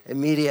between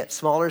immediate,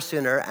 smaller,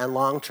 sooner, and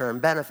long-term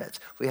benefits.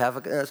 We have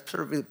it's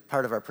sort of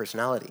part of our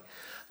personality.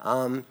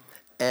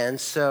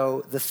 And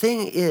so the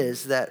thing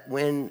is that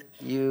when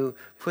you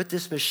put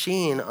this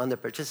machine on the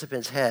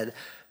participant's head,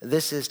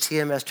 this is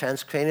TMS,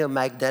 transcranial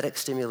magnetic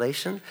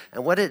stimulation,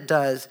 and what it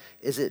does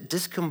is it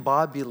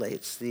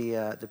discombobulates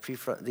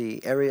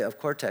the area of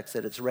cortex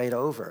that it's right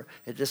over.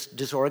 It just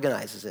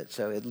disorganizes it,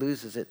 so it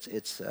loses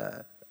its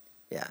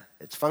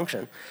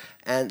function.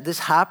 And this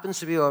happens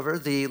to be over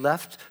the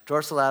left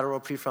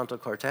dorsolateral prefrontal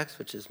cortex,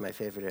 which is my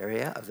favorite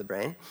area of the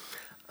brain.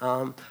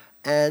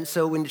 And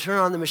so when you turn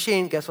on the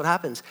machine, guess what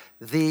happens?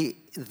 The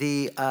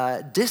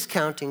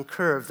discounting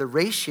curve, the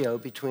ratio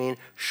between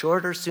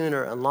shorter,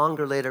 sooner, and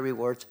longer, later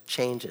rewards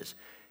changes.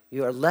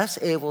 You are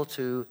less able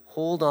to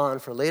hold on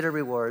for later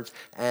rewards,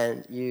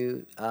 and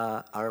you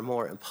are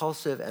more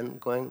impulsive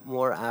and going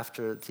more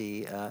after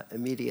the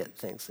immediate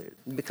things.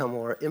 You become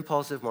more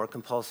impulsive, more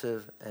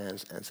compulsive,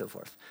 and so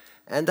forth.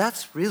 And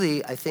that's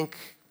really, I think,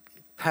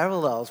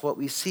 parallels what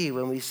we see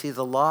when we see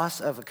the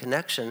loss of a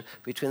connection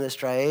between the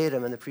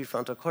striatum and the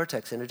prefrontal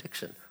cortex in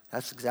addiction.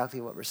 That's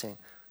exactly what we're seeing,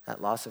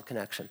 that loss of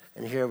connection.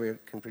 And here we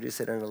can produce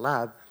it in a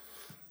lab.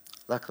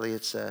 Luckily,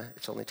 it's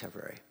only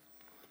temporary.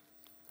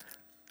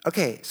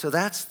 Okay, so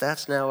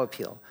that's now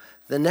appeal.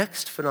 The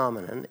next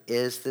phenomenon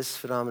is this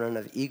phenomenon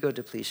of ego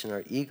depletion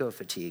or ego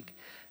fatigue.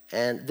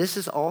 And this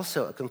is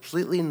also a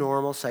completely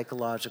normal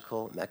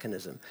psychological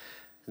mechanism.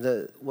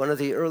 One of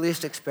the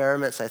earliest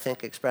experiments, I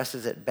think,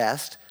 expresses it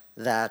best,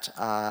 that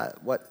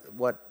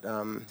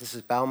this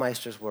is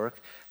Baumeister's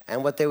work,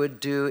 and what they would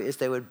do is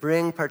they would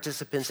bring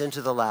participants into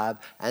the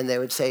lab, and they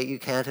would say, you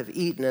can't have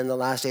eaten in the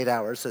last 8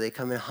 hours, so they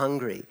come in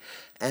hungry.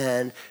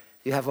 And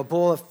You have a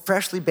bowl of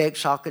freshly baked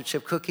chocolate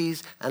chip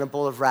cookies and a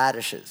bowl of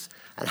radishes.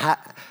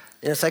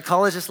 And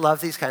psychologists love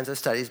these kinds of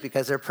studies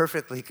because they're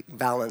perfectly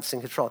balanced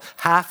and controlled.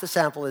 Half the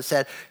sample is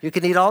said, you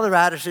can eat all the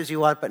radishes you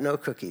want, but no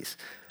cookies.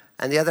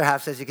 And the other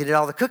half says, you can eat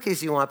all the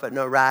cookies you want, but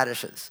no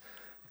radishes.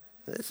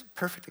 It's a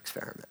perfect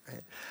experiment,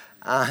 right?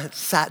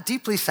 It's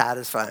deeply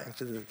satisfying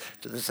to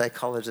the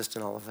psychologist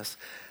in all of us.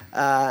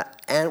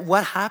 And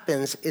what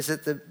happens is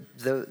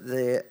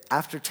that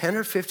after 10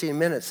 or 15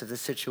 minutes of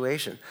this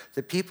situation,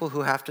 the people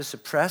who have to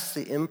suppress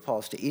the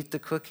impulse to eat the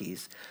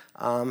cookies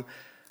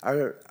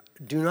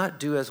do not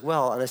do as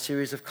well on a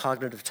series of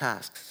cognitive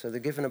tasks. So they're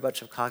given a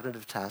bunch of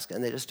cognitive tasks,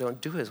 and they just don't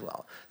do as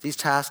well. These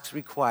tasks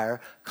require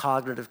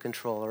cognitive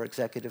control or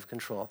executive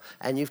control,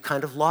 and you've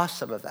kind of lost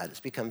some of that. It's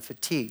become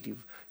fatigued.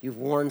 You've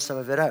worn some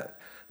of it out.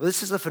 Well,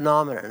 this is a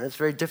phenomenon, and it's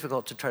very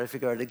difficult to try to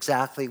figure out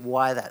exactly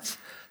why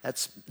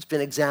it's been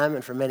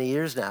examined for many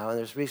years now, and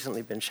there's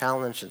recently been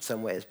challenged in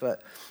some ways.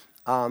 But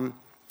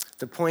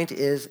the point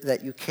is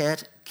that you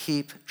can't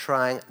keep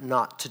trying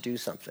not to do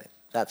something.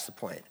 That's the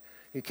point.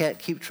 You can't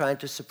keep trying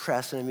to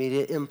suppress an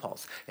immediate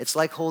impulse. It's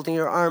like holding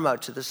your arm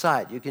out to the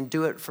side. You can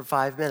do it for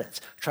 5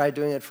 minutes. Try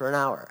doing it for an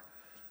hour.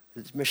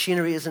 The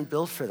machinery isn't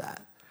built for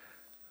that.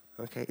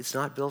 Okay, it's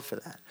not built for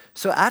that.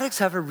 So addicts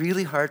have a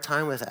really hard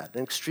time with that,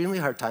 an extremely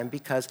hard time,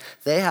 because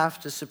they have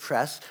to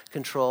suppress,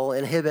 control,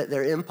 inhibit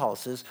their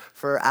impulses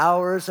for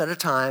hours at a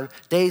time,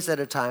 days at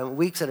a time,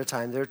 weeks at a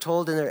time. They're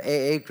told in their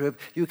AA group,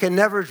 you can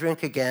never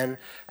drink again,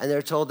 and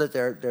they're told that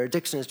their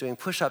addiction is doing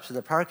push-ups in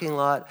the parking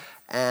lot,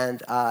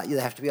 and they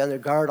have to be on their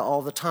guard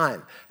all the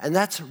time. And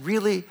that's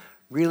really,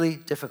 really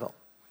difficult.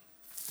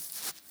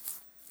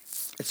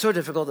 It's so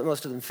difficult that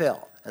most of them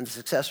fail, and the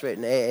success rate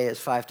in AA is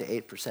 5 to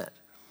 8%.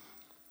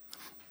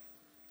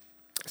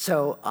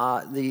 So,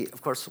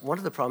 of course, one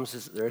of the problems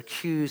is that there are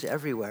queues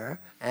everywhere,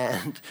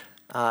 and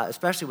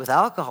especially with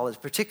alcohol, it's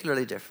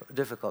particularly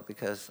difficult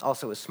because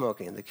also with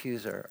smoking, the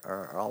queues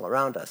are all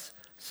around us.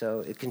 So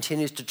it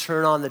continues to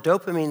turn on the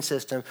dopamine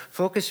system,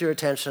 focus your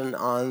attention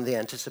on the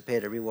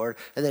anticipated reward,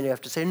 and then you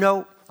have to say,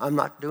 no, I'm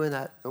not doing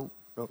that, no.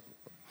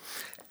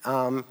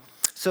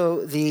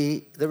 So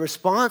the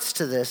response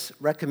to this,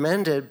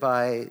 recommended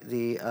by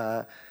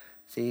the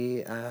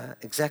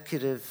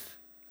executive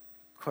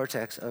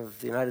cortex of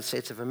the United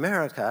States of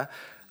America,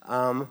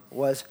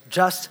 was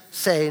just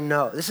say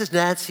no. This is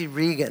Nancy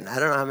Reagan. I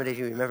don't know how many of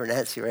you remember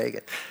Nancy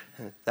Reagan,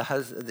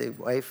 the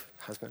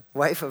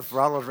wife of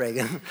Ronald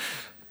Reagan.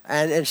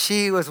 And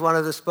she was one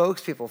of the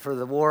spokespeople for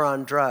the war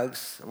on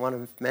drugs, one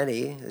of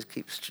many that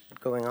keeps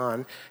going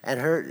on.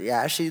 And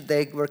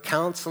they were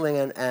counseling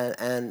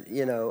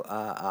and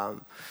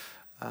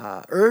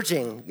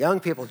urging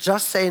young people,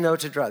 just say no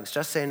to drugs,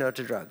 just say no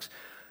to drugs.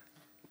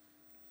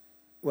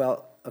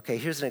 Well, okay,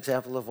 here's an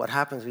example of what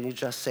happens when you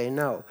just say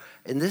no.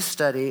 In this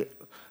study,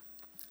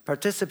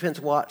 participants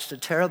watched a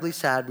terribly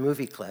sad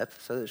movie clip.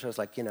 So it shows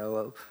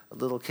a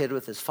little kid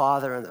with his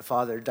father, and the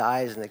father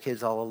dies, and the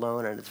kid's all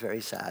alone, and it's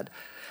very sad.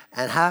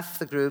 And half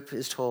the group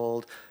is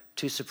told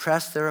to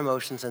suppress their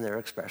emotions and their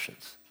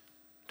expressions.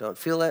 Don't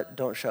feel it,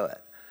 don't show it.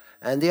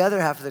 And the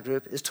other half of the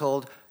group is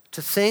told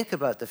to think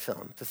about the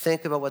film, to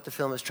think about what the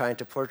film is trying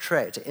to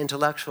portray, to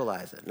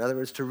intellectualize it. In other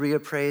words, to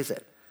reappraise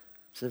it.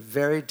 It's a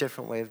very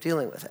different way of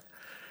dealing with it.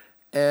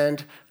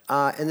 And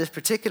in this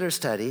particular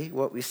study,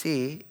 what we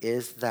see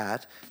is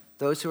that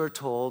those who are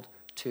told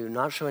to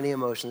not show any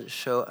emotions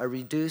show a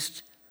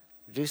reduced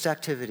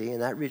activity in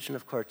that region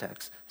of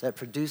cortex that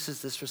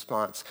produces this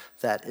response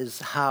that is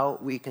how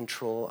we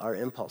control our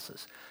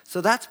impulses. So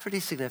that's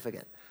pretty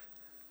significant.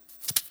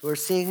 We're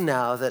seeing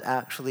now that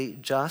actually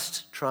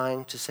just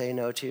trying to say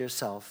no to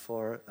yourself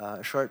for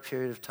a short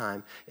period of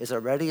time is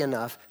already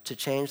enough to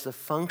change the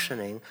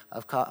functioning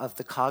of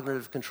the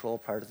cognitive control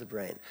part of the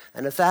brain.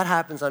 And if that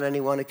happens on any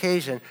one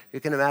occasion, you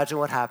can imagine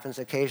what happens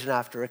occasion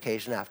after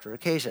occasion after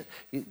occasion.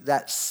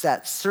 That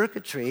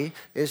circuitry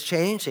is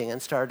changing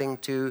and starting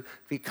to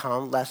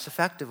become less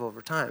effective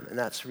over time, and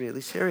that's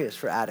really serious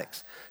for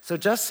addicts. So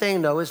just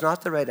saying no is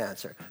not the right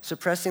answer.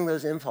 Suppressing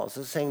those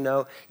impulses, saying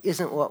no,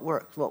 isn't what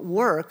works. What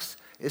works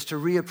is to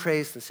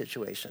reappraise the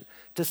situation,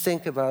 to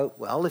think about,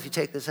 well, if you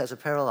take this as a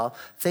parallel,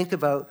 think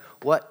about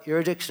what your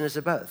addiction is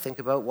about. Think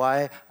about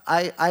why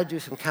I do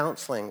some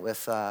counseling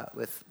with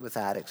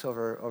addicts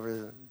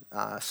over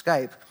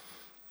Skype,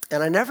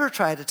 and I never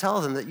try to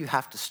tell them that you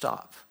have to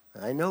stop.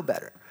 I know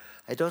better.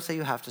 I don't say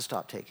you have to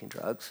stop taking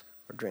drugs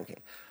or drinking.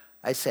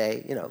 I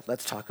say,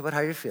 let's talk about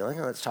how you're feeling,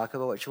 and let's talk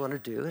about what you want to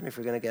do, and if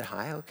you're going to get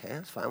high, okay,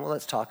 that's fine. Well,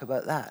 let's talk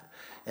about that.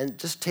 And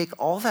just take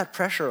all that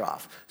pressure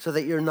off so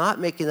that you're not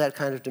making that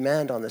kind of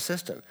demand on the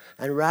system,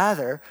 and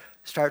rather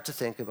start to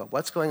think about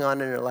what's going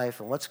on in your life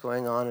and what's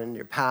going on in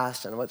your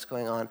past and what's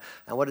going on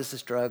and what does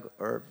this drug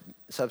or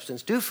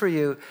substance do for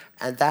you,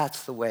 and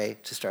that's the way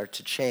to start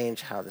to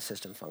change how the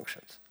system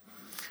functions.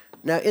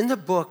 Now, in the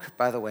book,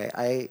 by the way,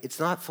 it's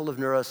not full of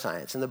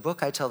neuroscience. In the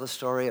book, I tell the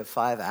story of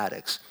 5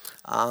 addicts.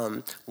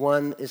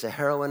 One is a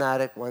heroin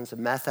addict, one's a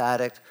meth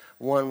addict,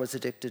 one was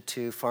addicted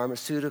to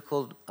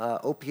pharmaceutical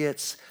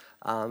opiates,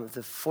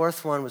 The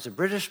fourth one was a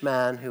British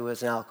man who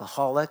was an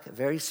alcoholic, a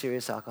very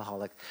serious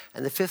alcoholic.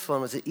 And the fifth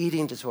one was an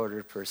eating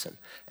disordered person.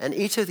 And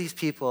each of these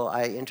people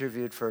I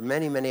interviewed for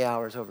many, many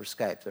hours over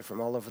Skype. They're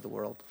from all over the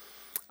world.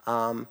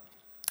 And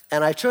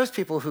I chose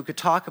people who could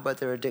talk about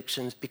their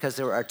addictions because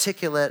they were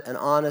articulate and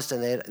honest,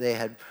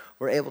 and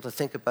were able to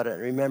think about it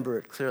and remember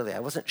it clearly. I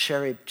wasn't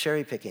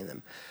cherry picking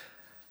them.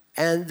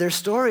 And their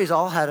stories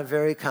all had a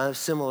very kind of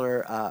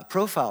similar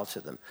profile to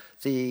them.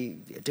 The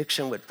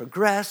addiction would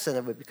progress, and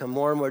it would become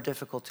more and more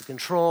difficult to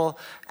control,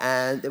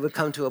 and it would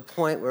come to a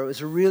point where it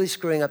was really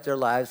screwing up their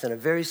lives in a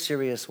very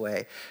serious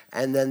way.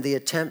 And then the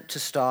attempt to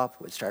stop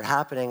would start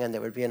happening, and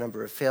there would be a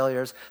number of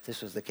failures.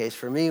 This was the case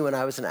for me when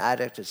I was an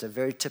addict. It's a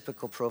very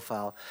typical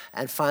profile.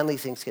 And finally,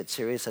 things get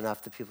serious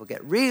enough that people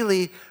get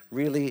really,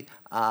 really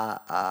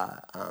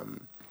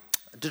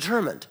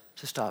determined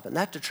to stop. And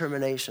that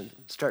determination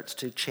starts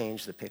to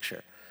change the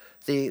picture.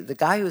 The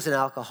guy who was an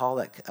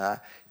alcoholic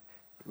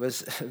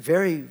was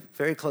very,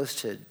 very close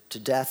to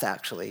death,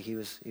 actually. He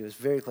was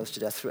very close to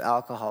death through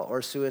alcohol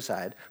or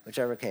suicide,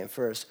 whichever came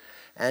first.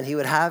 And he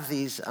would have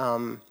these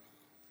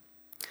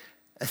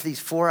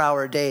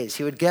 4-hour days.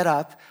 He would get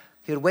up,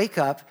 he would wake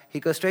up,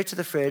 he'd go straight to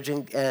the fridge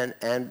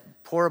and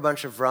pour a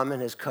bunch of rum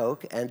in his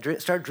Coke and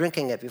start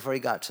drinking it before he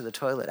got to the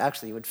toilet.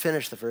 Actually, he would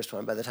finish the first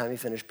one by the time he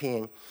finished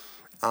peeing.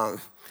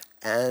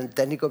 And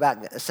then he'd go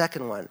back a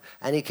second one.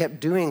 And he kept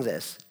doing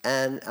this.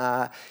 And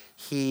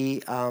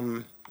he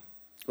got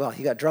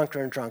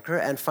drunker and drunker.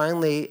 And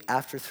finally,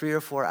 after 3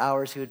 or 4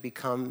 hours, he would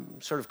become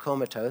sort of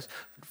comatose,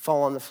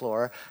 fall on the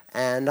floor,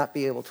 and not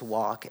be able to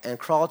walk, and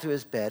crawl to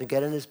his bed, and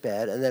get in his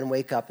bed, and then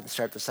wake up and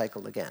start the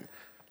cycle again.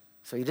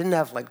 So he didn't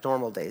have like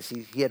normal days.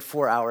 He had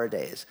 4-hour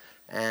days.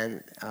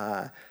 And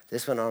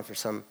this went on for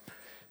some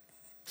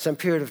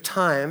period of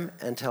time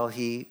until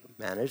he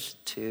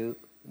managed to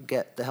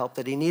get the help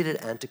that he needed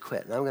and to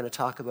quit. And I'm going to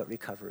talk about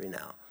recovery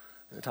now.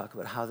 I'm going to talk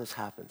about how this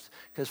happens.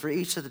 Because for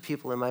each of the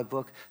people in my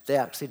book, they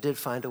actually did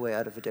find a way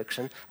out of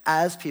addiction,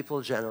 as people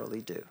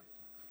generally do.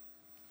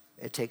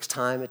 It takes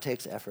time, it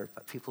takes effort,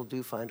 but people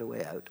do find a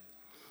way out.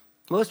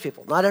 Most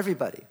people, not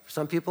everybody. For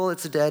some people,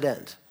 it's a dead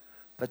end,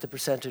 but the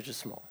percentage is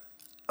small.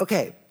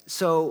 Okay,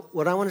 so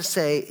what I want to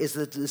say is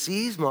that the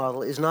disease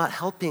model is not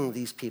helping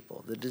these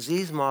people. The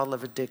disease model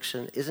of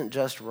addiction isn't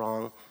just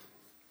wrong,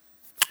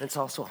 it's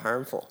also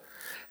harmful.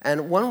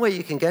 And one way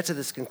you can get to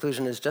this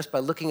conclusion is just by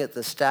looking at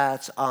the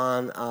stats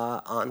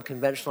on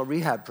conventional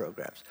rehab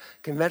programs.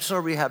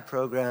 Conventional rehab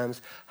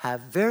programs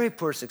have very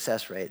poor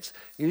success rates.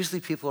 Usually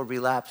people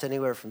relapse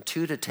anywhere from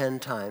 2 to 10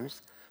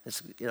 times.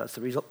 It's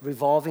the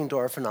revolving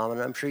door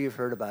phenomenon. I'm sure you've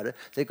heard about it.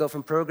 They go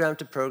from program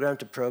to program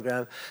to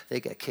program. They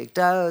get kicked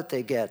out.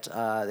 They get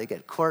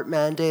court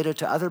mandated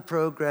to other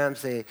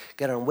programs. They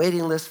get on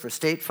waiting lists for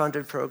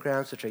state-funded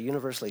programs, which are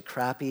universally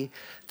crappy.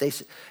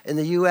 In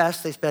the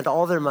U.S., they spend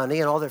all their money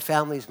and all their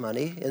family's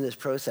money in this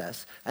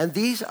process. And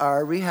these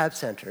are rehab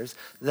centers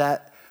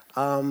that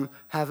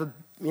have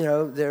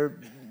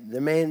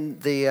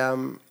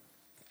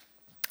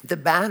the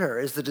banner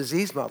is the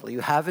disease model. You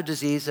have a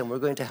disease, and we're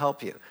going to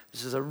help you.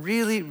 This is a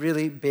really,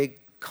 really big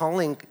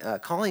calling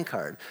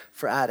card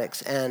for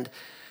addicts. And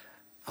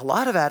a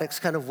lot of addicts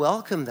kind of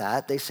welcome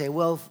that. They say,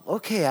 well,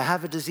 okay, I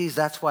have a disease.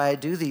 That's why I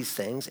do these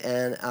things.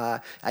 And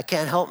I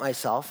can't help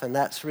myself. And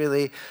that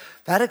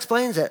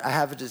explains it. I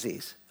have a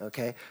disease,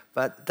 okay?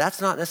 But that's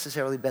not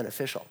necessarily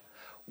beneficial.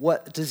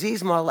 What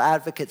disease model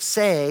advocates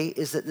say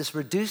is that this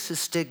reduces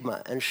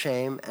stigma and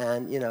shame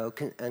and,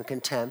 and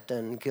contempt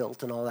and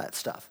guilt and all that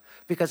stuff.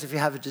 Because if you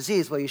have a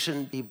disease, well, you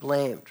shouldn't be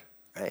blamed,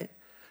 right?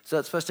 So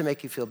it's supposed to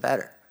make you feel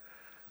better.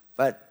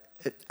 But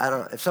I don't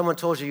know, if someone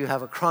told you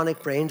have a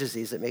chronic brain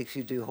disease that makes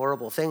you do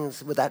horrible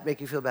things, would that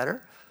make you feel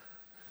better?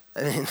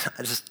 I mean,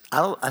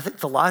 I think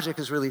the logic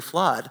is really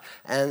flawed.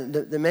 And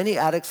the many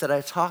addicts that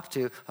I talk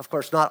to, of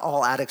course, not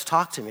all addicts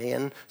talk to me,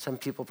 and some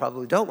people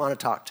probably don't want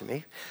to talk to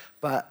me.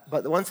 But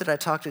the ones that I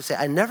talk to say,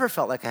 I never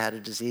felt like I had a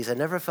disease. I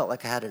never felt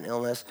like I had an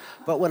illness.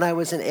 But when I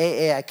was in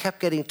AA, I kept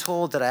getting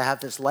told that I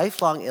have this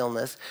lifelong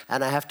illness,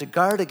 and I have to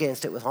guard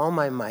against it with all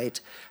my might.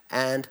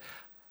 And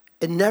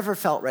it never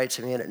felt right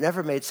to me, and it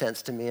never made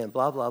sense to me, and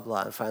blah, blah,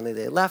 blah. And finally,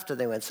 they left, and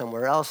they went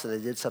somewhere else, and they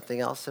did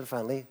something else, and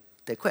finally,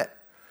 they quit.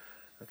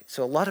 Okay,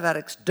 so a lot of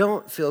addicts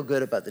don't feel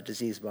good about the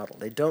disease model.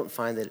 They don't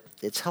find that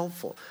it's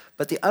helpful.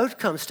 But the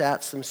outcome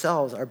stats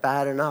themselves are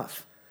bad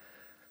enough.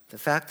 The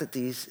fact that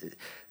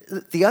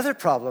the other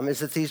problem is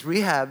that these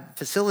rehab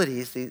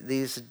facilities,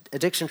 these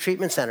addiction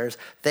treatment centers,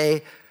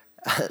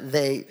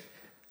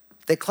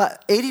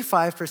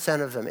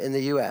 85% of them in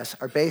the US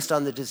are based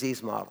on the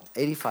disease model,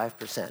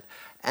 85%.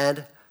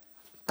 And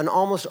an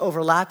almost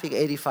overlapping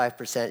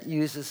 85%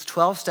 uses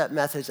 12-step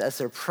methods as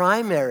their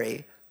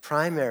primary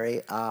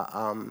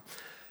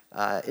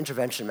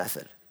intervention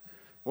method.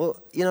 Well,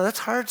 that's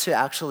hard to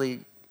actually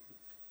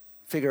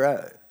figure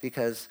out,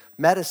 because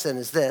medicine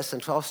is this,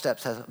 and 12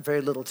 steps has very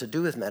little to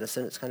do with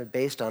medicine. It's kind of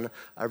based on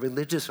a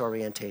religious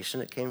orientation.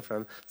 It came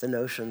from the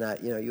notion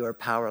that, you are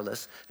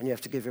powerless, and you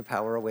have to give your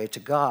power away to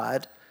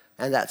God,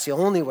 and that's the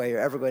only way you're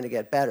ever going to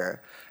get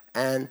better.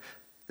 And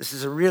This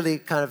is a really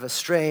kind of a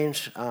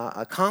strange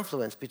a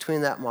confluence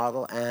between that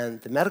model and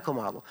the medical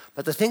model.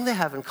 But the thing they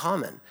have in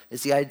common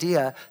is the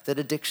idea that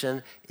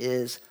addiction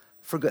is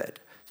for good,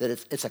 that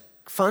it's a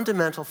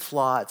fundamental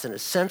flaw, it's an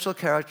essential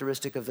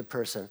characteristic of the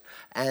person,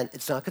 and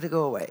it's not going to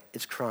go away.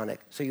 It's chronic,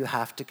 so you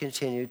have to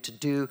continue to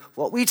do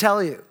what we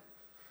tell you.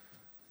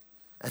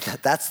 And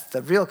that's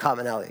the real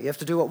commonality. You have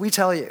to do what we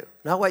tell you,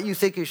 not what you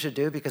think you should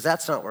do, because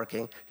that's not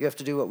working. You have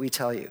to do what we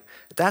tell you.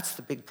 That's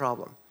the big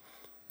problem.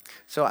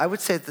 So I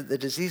would say that the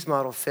disease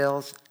model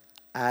fails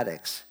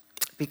addicts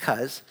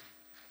because,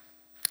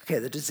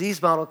 the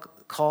disease model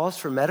calls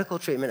for medical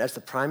treatment as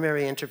the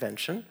primary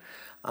intervention,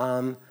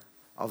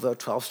 although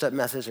 12-step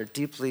methods are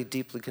deeply,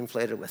 deeply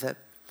conflated with it.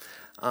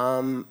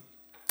 And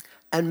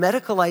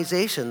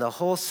medicalization, the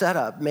whole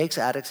setup, makes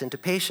addicts into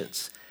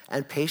patients.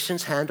 And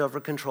patients hand over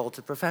control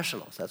to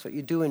professionals. That's what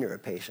you do when you're a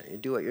patient. You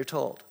do what you're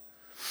told.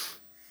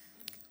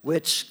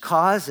 Which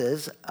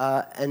causes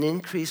an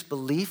increased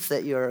belief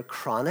that you're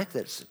chronic,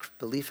 that's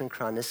belief in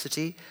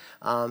chronicity.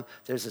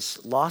 There's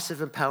this loss of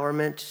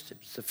empowerment.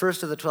 It's the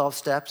first of the 12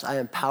 steps. I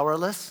am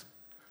powerless.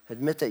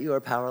 Admit that you are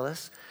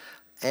powerless.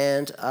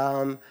 And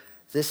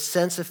this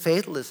sense of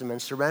fatalism and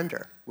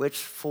surrender, which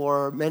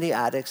for many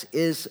addicts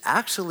is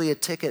actually a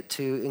ticket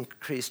to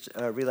increased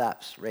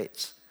relapse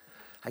rates.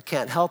 I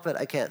can't help it,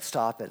 I can't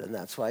stop it, and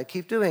that's why I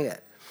keep doing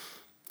it.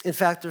 In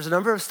fact, there's a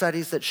number of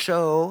studies that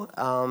show,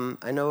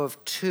 I know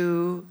of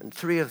 2 and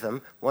 3 of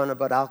them, one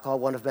about alcohol,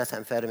 one of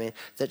methamphetamine,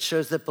 that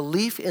shows that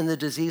belief in the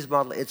disease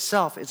model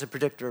itself is a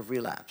predictor of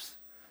relapse.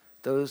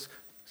 Those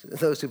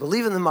who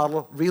believe in the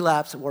model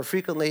relapse more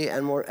frequently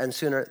and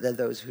sooner than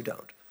those who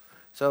don't.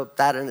 So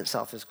that in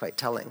itself is quite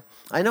telling.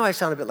 I know I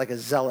sound a bit like a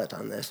zealot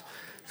on this.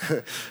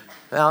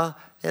 Well,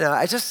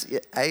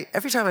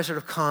 every time I sort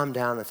of calm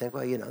down and think,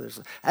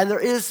 there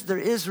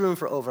is room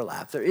for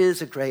overlap. There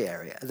is a gray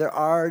area. There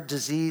are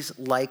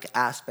disease-like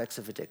aspects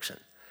of addiction.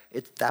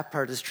 That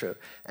part is true.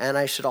 And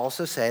I should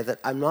also say that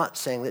I'm not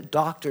saying that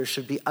doctors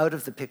should be out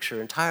of the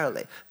picture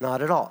entirely.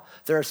 Not at all.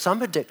 There are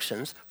some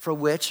addictions for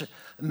which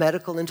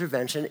medical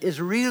intervention is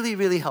really,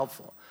 really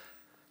helpful.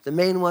 The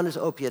main one is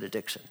opiate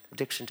addiction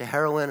to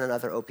heroin and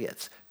other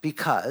opiates,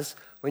 because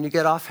when you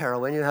get off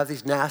heroin, you have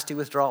these nasty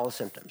withdrawal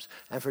symptoms.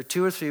 And for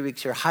 2 or 3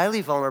 weeks, you're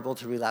highly vulnerable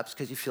to relapse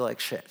because you feel like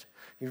shit.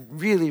 You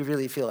really,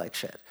 really feel like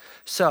shit.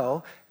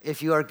 So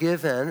if you are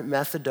given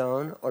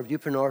methadone or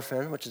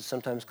buprenorphine, which is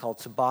sometimes called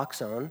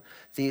Suboxone,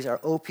 these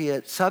are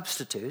opiate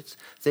substitutes.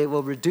 They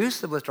will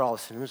reduce the withdrawal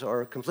symptoms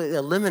or completely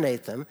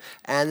eliminate them,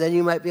 and then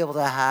you might be able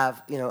to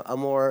have a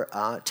more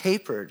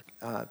tapered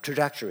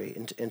trajectory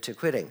into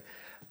quitting.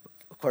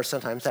 Of course,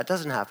 sometimes that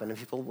doesn't happen, and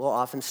people will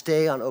often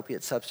stay on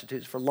opiate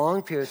substitutes for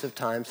long periods of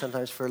time,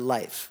 sometimes for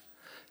life.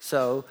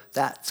 So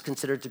that's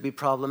considered to be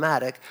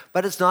problematic,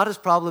 but it's not as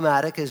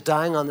problematic as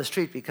dying on the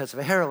street because of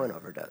a heroin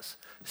overdose.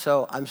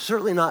 So I'm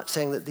certainly not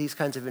saying that these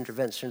kinds of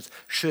interventions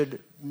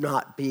should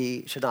not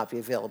be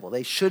available.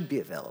 They should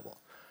be available.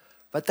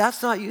 But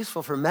that's not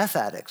useful for meth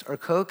addicts or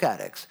coke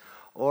addicts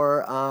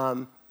or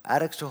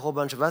addicts to a whole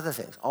bunch of other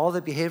things. All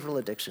the behavioral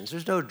addictions.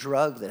 There's no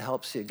drug that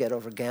helps you get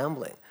over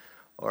gambling,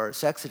 or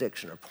sex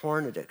addiction, or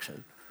porn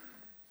addiction,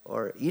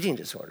 or eating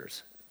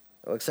disorders,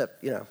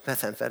 except,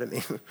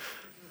 methamphetamine.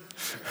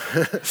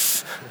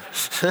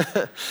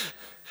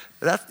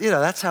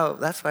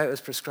 That's why it was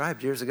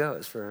prescribed years ago.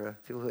 It's for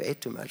people who ate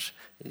too much.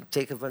 You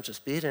take a bunch of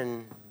speed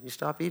and you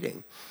stop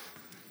eating.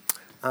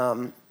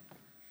 But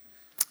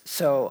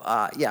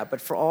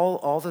for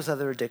all those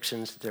other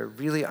addictions, there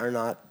really are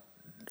not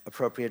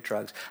appropriate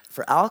drugs.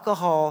 For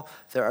alcohol,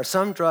 there are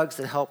some drugs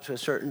that help to a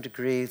certain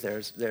degree.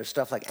 There's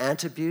stuff like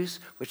Antabuse,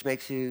 which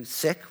makes you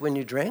sick when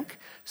you drink.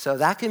 So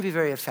that can be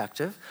very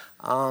effective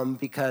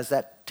because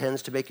that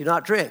tends to make you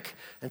not drink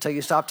until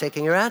you stop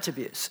taking your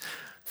Antabuse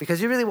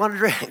because you really want to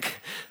drink.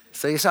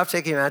 So you stop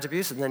taking your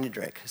Antabuse and then you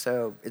drink.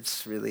 So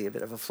it's really a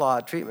bit of a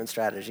flawed treatment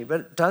strategy, but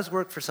it does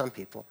work for some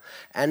people.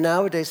 And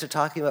nowadays they're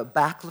talking about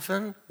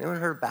baclofen. Anyone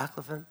heard of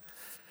baclofen?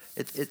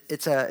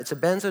 It's a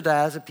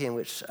benzodiazepine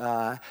which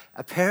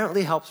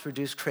apparently helps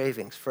reduce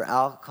cravings for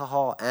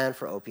alcohol and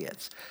for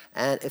opiates.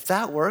 And if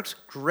that works,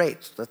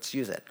 great, let's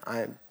use it.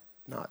 I'm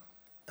not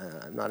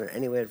in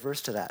any way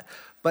adverse to that.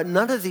 But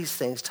none of these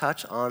things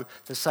touch on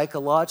the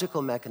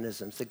psychological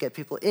mechanisms that get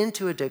people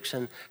into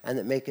addiction and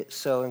that make it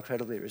so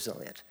incredibly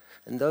resilient.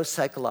 And those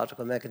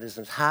psychological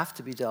mechanisms have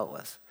to be dealt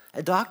with.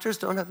 And doctors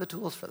don't have the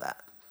tools for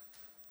that.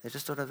 They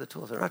just don't have the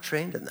tools. They're not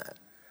trained in that,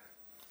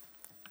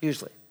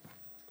 usually.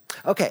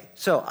 Okay,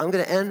 so I'm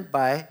going to end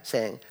by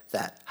saying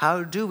that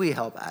how do we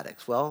help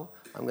addicts? Well,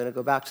 I'm going to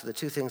go back to the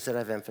 2 things that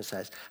I've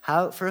emphasized.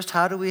 First,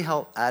 how do we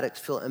help addicts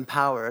feel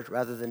empowered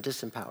rather than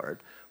disempowered,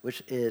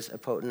 which is a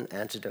potent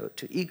antidote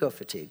to ego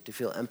fatigue, to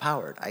feel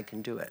empowered. I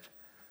can do it,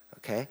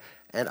 okay?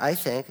 And I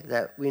think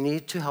that we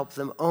need to help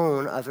them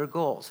own other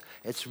goals.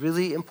 It's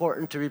really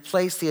important to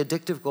replace the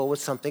addictive goal with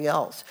something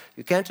else.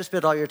 You can't just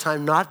spend all your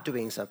time not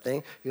doing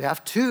something. You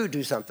have to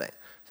do something.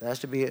 There has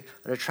to be an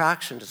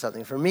attraction to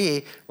something. For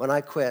me, when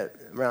I quit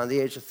around the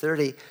age of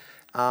 30,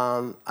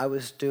 I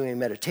was doing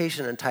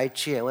meditation and Tai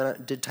Chi. I went out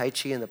and did Tai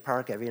Chi in the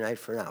park every night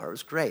for an hour. It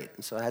was great.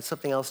 And so I had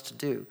something else to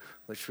do,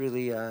 which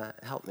really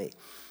helped me.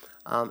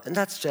 And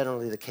that's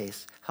generally the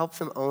case. Help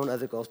them own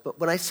other goals. But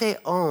when I say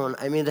own,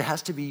 I mean it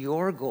has to be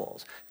your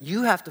goals.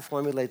 You have to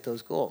formulate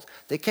those goals.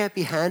 They can't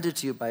be handed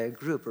to you by a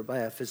group or by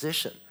a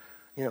physician,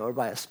 or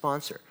by a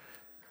sponsor.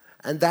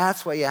 And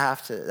that's what you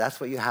have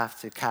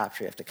to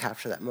capture. You have to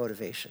capture that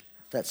motivation,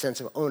 that sense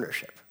of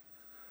ownership.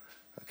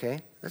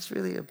 Okay? That's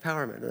really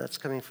empowerment, and that's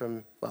coming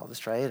from, the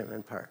striatum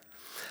in part.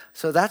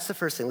 So that's the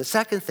first thing. The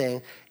second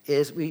thing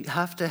is we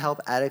have to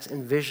help addicts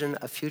envision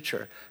a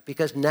future,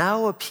 because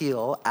now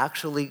appeal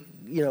actually,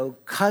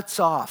 cuts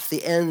off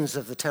the ends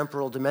of the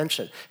temporal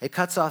dimension. It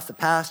cuts off the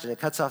past and it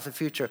cuts off the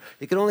future.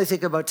 You can only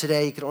think about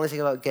today. You can only think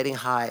about getting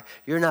high.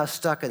 You're now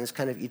stuck in this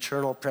kind of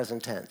eternal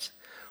present tense.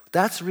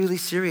 That's really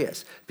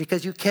serious,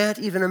 because you can't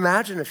even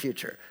imagine a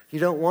future. You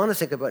don't want to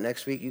think about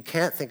next week. You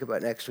can't think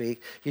about next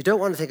week. You don't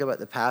want to think about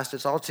the past.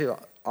 It's all too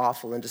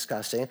awful and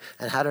disgusting.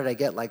 And how did I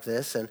get like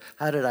this? And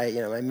how did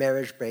my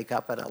marriage break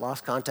up? And I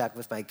lost contact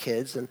with my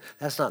kids. And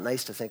that's not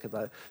nice to think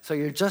about. So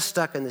you're just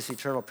stuck in this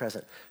eternal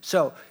present.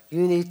 So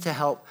you need to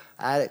help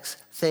addicts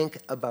think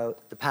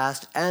about the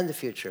past and the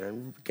future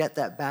and get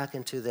that back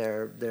into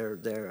their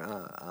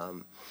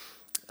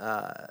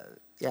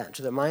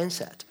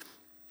mindset.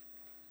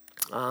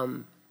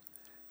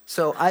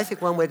 So I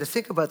think one way to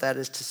think about that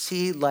is to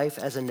see life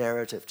as a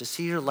narrative, to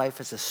see your life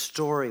as a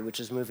story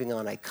which is moving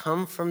on. I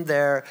come from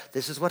there.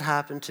 This is what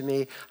happened to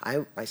me.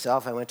 I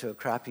went to a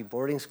crappy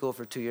boarding school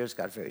for 2 years,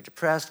 got very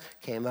depressed,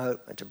 came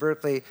out, went to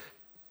Berkeley,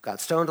 got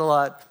stoned a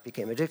lot,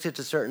 became addicted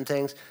to certain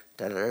things,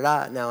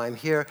 now I'm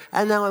here,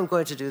 and now I'm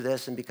going to do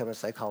this and become a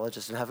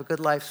psychologist and have a good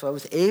life. So I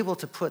was able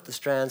to put the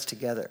strands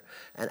together.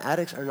 And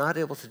addicts are not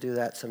able to do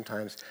that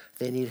sometimes.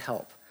 They need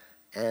help.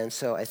 And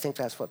so I think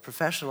that's what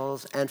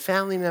professionals and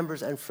family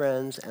members and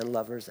friends and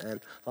lovers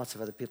and lots of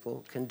other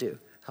people can do.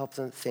 Help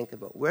them think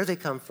about where they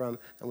come from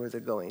and where they're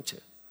going to.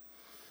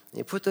 And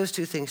you put those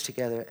two things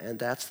together, and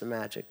that's the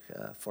magic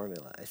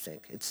formula, I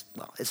think. It's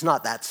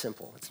not that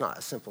simple. It's not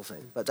a simple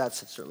thing, but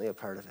that's certainly a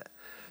part of it.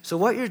 So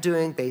what you're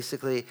doing,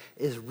 basically,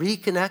 is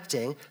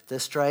reconnecting the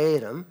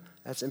striatum,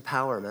 that's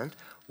empowerment,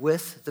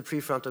 with the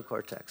prefrontal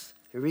cortex.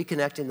 You're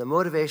reconnecting the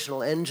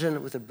motivational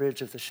engine with the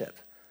bridge of the ship.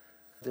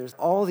 There's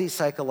all these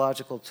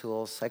psychological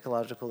tools,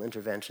 psychological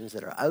interventions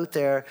that are out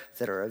there,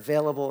 that are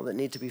available, that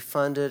need to be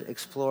funded,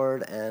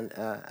 explored, and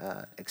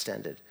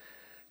extended.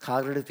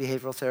 Cognitive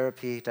behavioral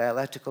therapy,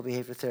 dialectical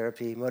behavioral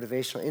therapy,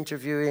 motivational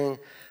interviewing,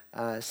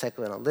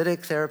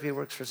 psychoanalytic therapy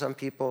works for some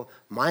people,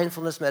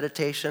 mindfulness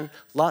meditation,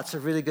 lots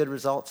of really good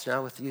results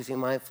now with using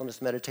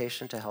mindfulness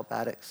meditation to help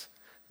addicts,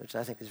 which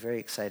I think is very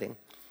exciting.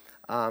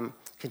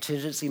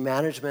 Contingency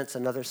management's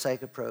another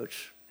psych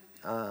approach,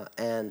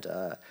 and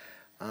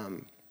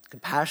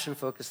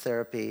compassion-focused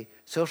therapy,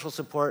 social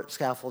support,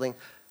 scaffolding,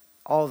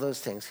 all of those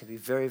things can be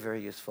very,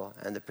 very useful.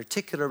 And the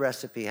particular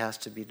recipe has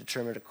to be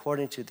determined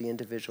according to the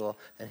individual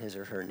and his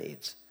or her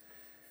needs.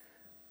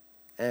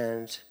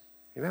 And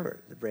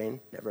remember, the brain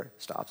never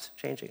stops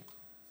changing.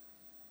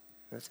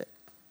 That's it.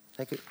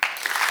 Thank you.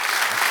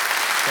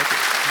 Thank you.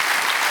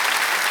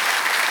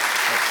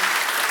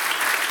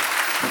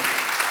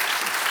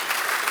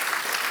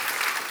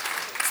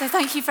 So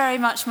thank you very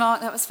much,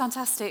 Mark. That was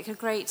fantastic. A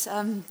great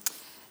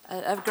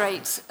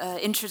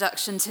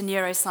introduction to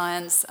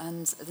neuroscience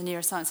and the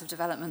neuroscience of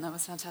development. That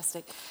was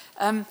fantastic.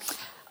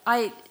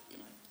 I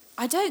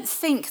don't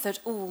think that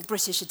all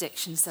British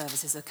addiction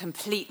services are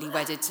completely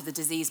wedded to the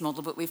disease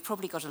model, but we've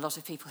probably got a lot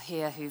of people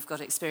here who've got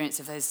experience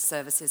of those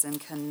services and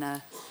can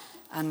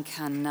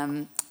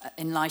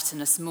enlighten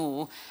us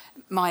more.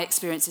 My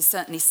experience is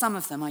certainly some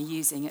of them are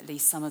using at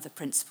least some of the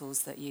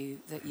principles that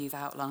you've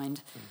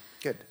outlined.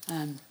 Good.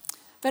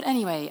 But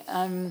anyway.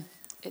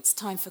 It's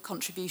time for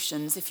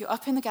contributions. If you're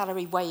up in the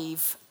gallery,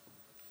 wave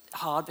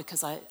hard,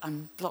 because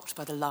I'm blocked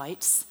by the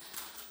lights.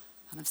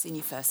 And I've seen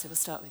you first, so we'll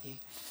start with you.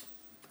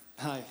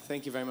 Hi,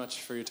 thank you very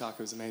much for your talk.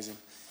 It was amazing.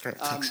 Great,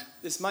 thanks.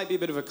 This might be a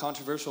bit of a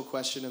controversial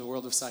question in the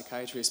world of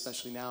psychiatry,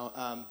 especially now.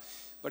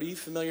 But are you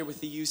familiar with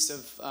the use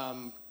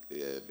of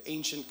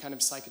ancient kind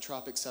of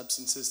psychotropic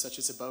substances such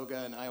as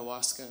iboga and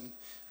ayahuasca, and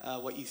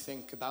what you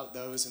think about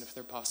those and if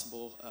they're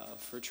possible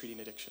for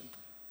treating addiction?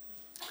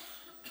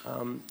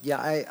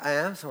 I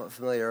am somewhat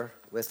familiar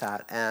with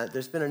that. And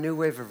there's been a new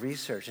wave of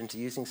research into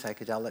using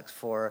psychedelics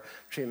for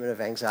treatment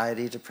of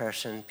anxiety,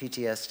 depression,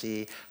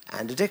 PTSD,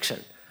 and addiction.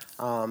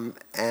 I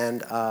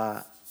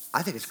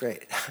think it's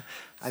great.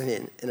 I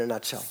mean, in a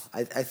nutshell.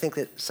 I think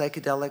that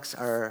psychedelics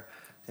are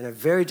in a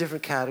very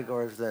different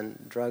category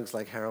than drugs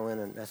like heroin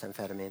and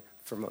methamphetamine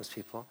for most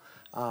people.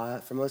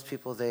 For most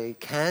people, they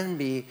can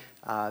be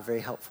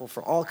very helpful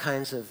for all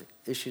kinds of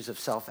issues of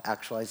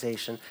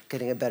self-actualization,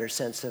 getting a better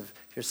sense of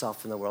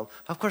yourself in the world.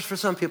 Of course, for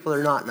some people,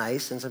 they're not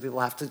nice, and some people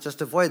have to just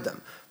avoid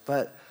them.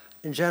 But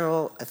in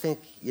general, I think,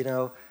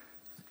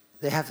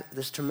 they have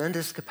this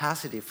tremendous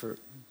capacity for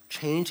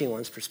changing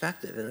one's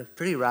perspective in a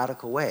pretty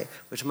radical way,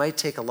 which might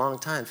take a long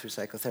time through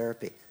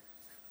psychotherapy.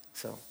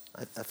 So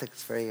I think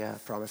it's very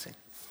promising.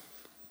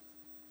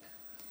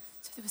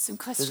 So There were some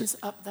questions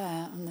up there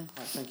on the...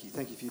 Thank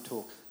you for your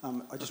talk.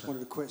 I just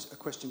wanted a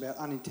question about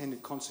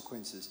unintended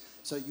consequences.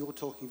 So you're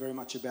talking very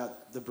much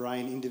about the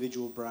brain,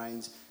 individual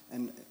brains,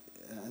 and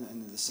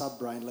the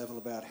sub-brain level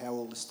about how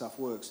all this stuff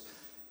works.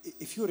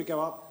 If you were to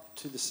go up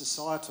to the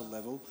societal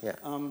level,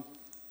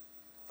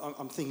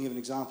 I'm thinking of an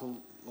example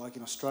like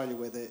in Australia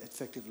where they're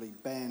effectively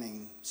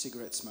banning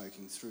cigarette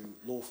smoking through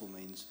lawful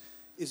means.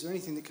 Is there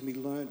anything that can be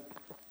learnt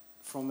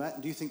from that?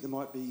 And do you think there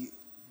might be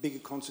bigger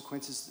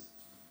consequences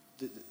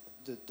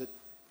that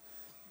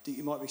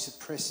you might be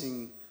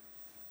suppressing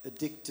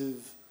addictive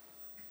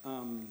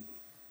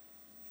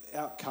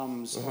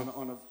outcomes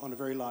on a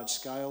very large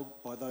scale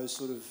by those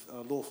sort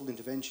of lawful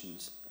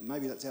interventions? And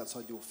maybe that's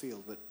outside your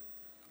field, but...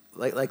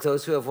 Like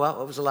those who have what?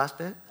 What was the last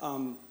bit?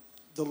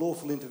 The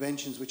lawful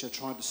interventions which are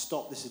trying to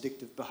stop this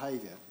addictive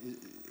behaviour.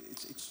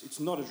 It's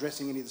not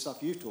addressing any of the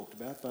stuff you've talked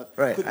about, but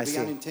could it be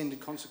unintended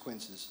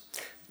consequences?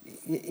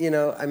 You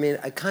know, I mean,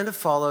 I kind of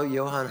follow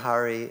Johann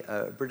Hari,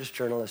 a British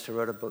journalist who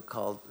wrote a book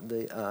called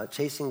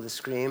Chasing the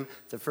Scream,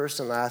 the first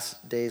and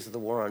last days of the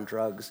war on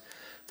drugs.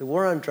 The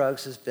war on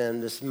drugs has been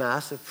this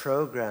massive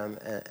program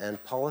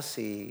and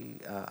policy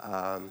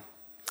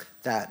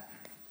that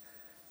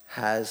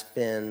has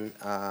been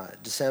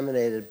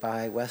disseminated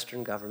by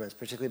Western governments,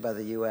 particularly by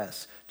the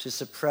US, to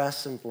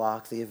suppress and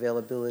block the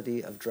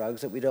availability of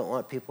drugs that we don't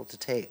want people to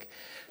take.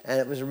 And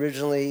it was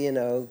originally, you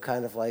know,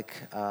 kind of like,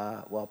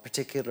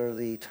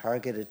 particularly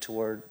targeted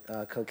toward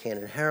cocaine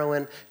and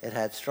heroin. It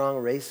had strong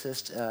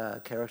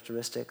racist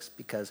characteristics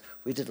because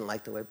we didn't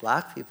like the way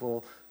black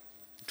people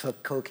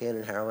took cocaine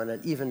and heroin.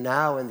 And even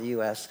now in the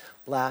US,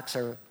 blacks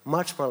are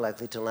much more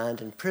likely to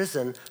land in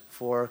prison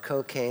for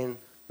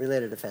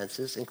cocaine-related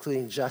offenses,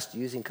 including just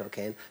using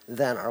cocaine,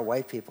 than are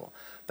white people.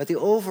 But the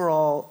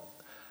overall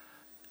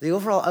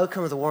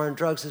outcome of the war on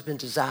drugs has been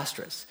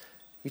disastrous.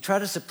 You try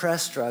to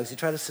suppress drugs, you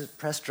try to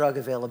suppress drug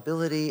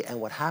availability, and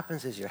what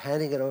happens is you're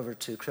handing it over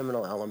to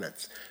criminal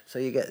elements. So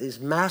you get these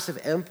massive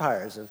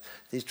empires of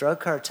these drug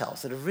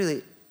cartels that have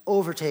really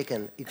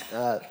overtaken,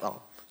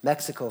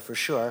 Mexico for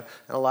sure,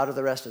 and a lot of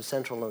the rest of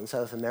Central and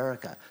South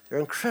America. They're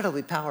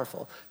incredibly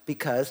powerful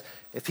because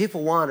if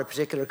people want a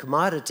particular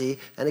commodity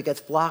and it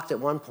gets blocked at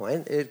one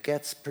point, it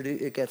gets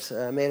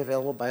made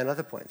available by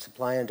another point,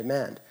 supply and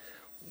demand.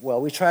 Well,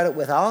 we tried it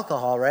with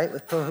alcohol, right,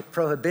 with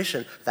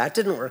prohibition. That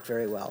didn't work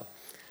very well.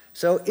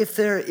 So if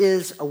there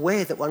is a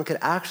way that one could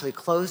actually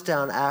close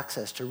down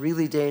access to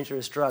really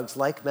dangerous drugs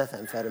like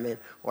methamphetamine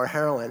or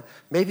heroin,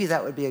 maybe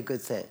that would be a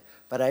good thing.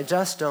 But I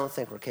just don't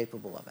think we're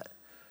capable of it.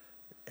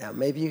 Now,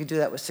 maybe you could do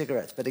that with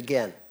cigarettes, but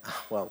again,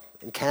 well,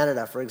 in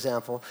Canada, for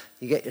example,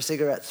 you get your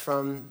cigarettes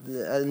from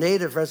the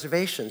native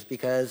reservations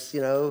because, you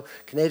know,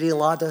 Canadian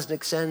law doesn't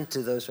extend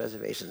to those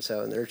reservations,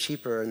 so and they're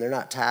cheaper and they're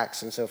not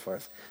taxed and so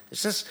forth.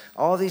 It's just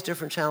all these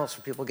different channels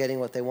for people getting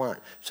what they want.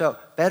 So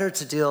better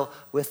to deal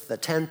with the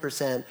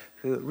 10%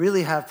 who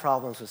really have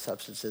problems with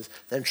substances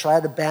than try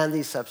to ban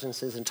these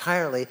substances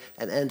entirely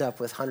and end up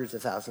with hundreds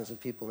of thousands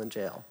of people in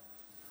jail.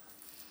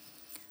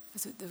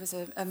 There was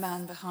a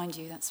man behind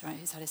you, that's right,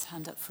 who's had his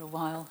hand up for a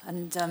while.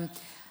 And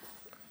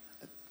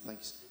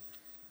Thanks.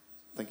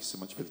 Thank you so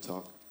much for the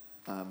talk.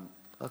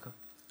 Welcome.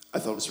 I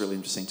thought it was really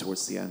interesting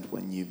towards the end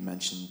when you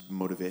mentioned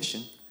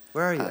motivation.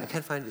 Where are you? I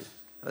can't find you.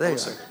 Oh, there you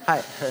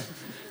are.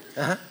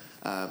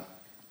 Hi.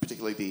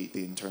 Particularly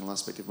the internal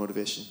aspect of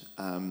motivation.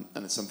 And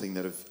it's something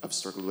that I've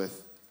struggled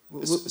with,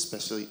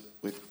 especially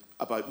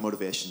about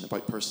motivation,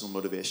 about personal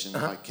motivation,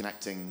 about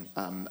connecting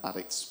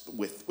addicts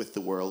with the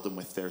world and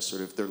with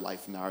their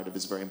life narrative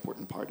is a very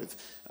important part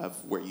of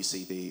where you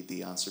see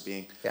the answer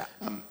being. Yeah.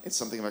 It's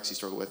something I've actually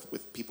struggled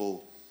with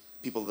people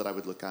that I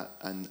would look at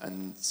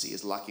and see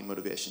as lacking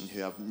motivation,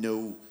 who have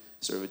no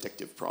sort of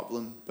addictive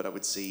problem, but I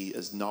would see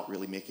as not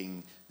really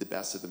making the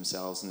best of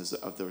themselves and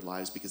of their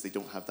lives because they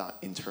don't have that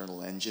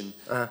internal engine,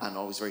 and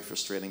always very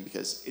frustrating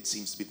because it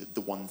seems to be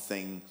the one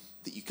thing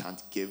that you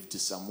can't give to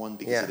someone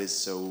because it is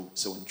so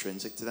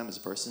intrinsic to them as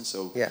a person.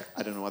 So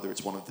I don't know whether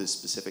it's one of the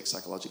specific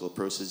psychological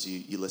approaches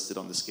you listed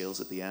on the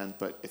scales at the end,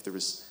 but if there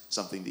was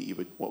something that you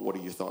would, what are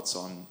your thoughts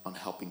on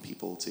helping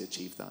people to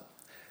achieve that?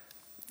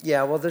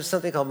 Yeah, well, there's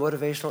something called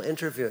motivational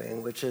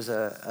interviewing, which is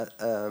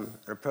an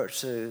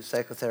approach to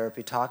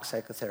psychotherapy, talk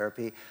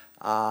psychotherapy,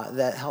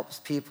 that helps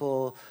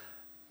people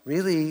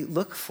really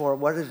look for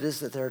what it is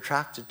that they're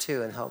attracted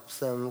to and helps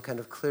them kind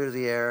of clear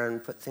the air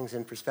and put things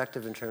in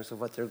perspective in terms of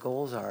what their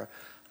goals are.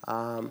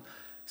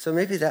 So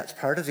maybe that's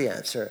part of the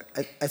answer.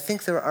 I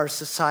think there are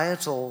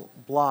societal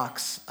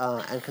blocks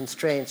and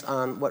constraints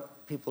on what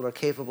people are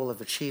capable of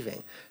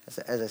achieving.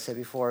 As I said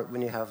before,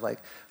 when you have like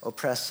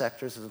oppressed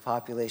sectors of the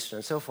population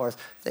and so forth,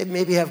 they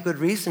maybe have good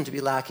reason to be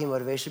lacking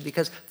motivation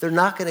because they're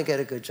not going to get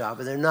a good job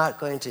and they're not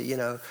going to,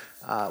 they're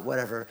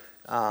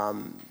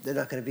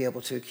not going to be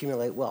able to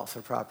accumulate wealth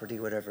or property,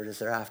 whatever it is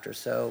they're after.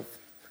 So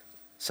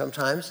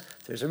sometimes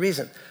there's a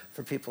reason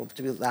for people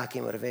to be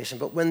lacking motivation.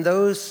 But when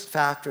those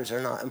factors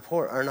are not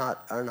important,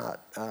 are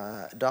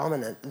not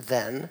dominant,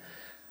 then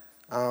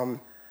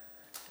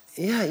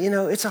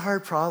it's a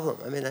hard problem.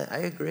 I mean, I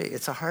agree.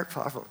 It's a hard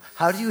problem.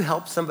 How do you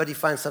help somebody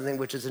find something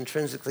which is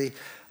intrinsically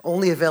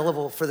only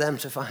available for them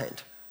to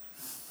find.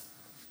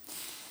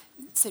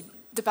 So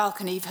the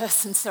balcony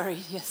person, sorry,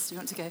 yes, you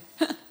want to go?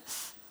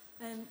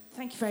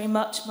 Thank you very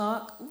much,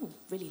 Mark. Ooh,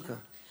 really loud.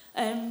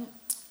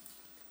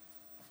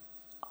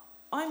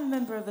 I'm a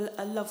member of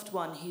a loved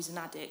one who's an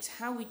addict.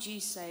 How would you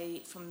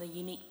say, from the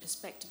unique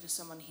perspective of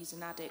someone who's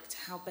an addict,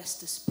 how best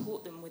to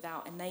support them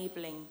without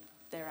enabling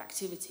their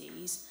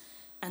activities?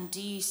 And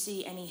do you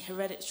see any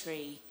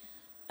hereditary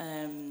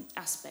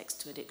aspects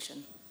to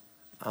addiction?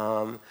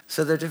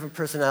 So there are different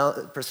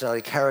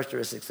personality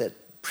characteristics that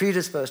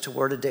predispose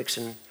toward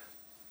addiction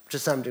to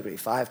some degree,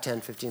 5,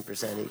 10,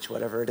 15% each,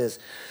 whatever it is.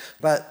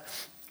 But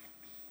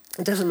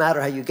it doesn't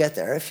matter how you get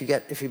there. If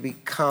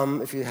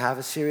you have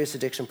a serious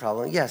addiction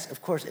problem, yes,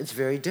 of course, it's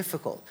very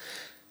difficult.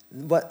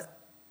 What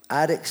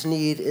addicts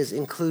need is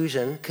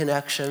inclusion,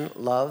 connection,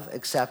 love,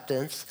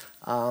 acceptance,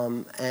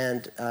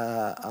 and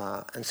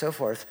so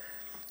forth.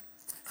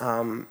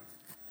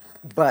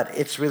 But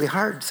it's really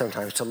hard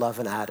sometimes to love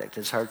an addict.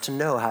 It's hard to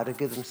know how to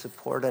give them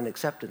support and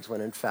acceptance when,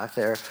 in fact,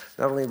 they're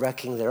not only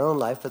wrecking their own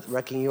life, but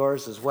wrecking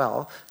yours as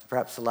well,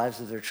 perhaps the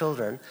lives of their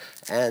children.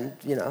 And,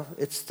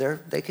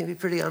 they can be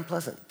pretty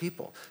unpleasant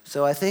people.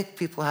 So I think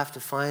people have to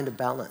find a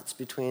balance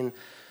between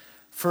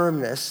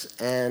firmness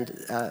and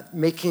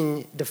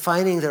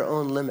defining their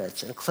own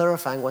limits and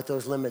clarifying what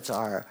those limits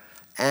are,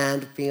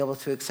 and being able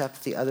to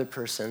accept the other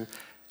person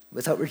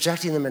without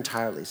rejecting them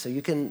entirely. So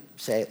you can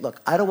say, look,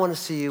 I don't want to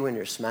see you when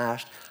you're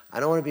smashed. I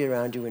don't want to be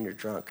around you when you're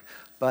drunk.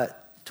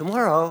 But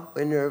tomorrow,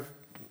 when you're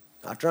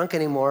not drunk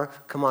anymore,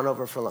 come on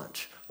over for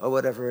lunch, or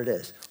whatever it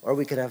is. Or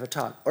we could have a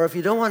talk. Or if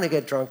you don't want to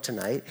get drunk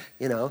tonight,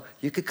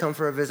 you could come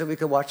for a visit. We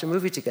could watch a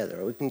movie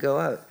together, or we can go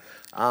out.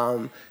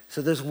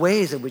 So there's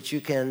ways in which you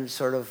can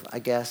sort of, I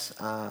guess,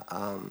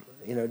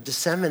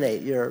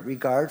 disseminate your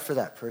regard for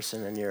that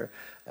person and your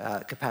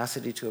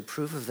capacity to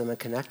approve of them and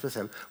connect with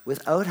them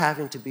without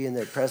having to be in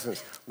their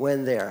presence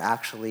when they are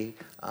actually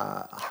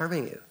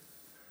harming you,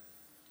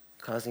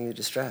 causing you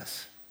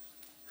distress.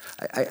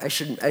 I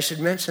should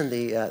mention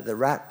the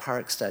rat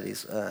park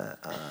studies.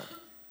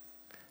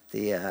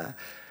 Very,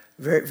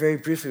 very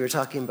briefly, we were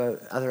talking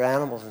about other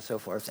animals and so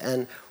forth,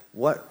 and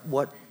what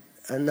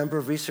a number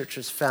of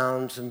researchers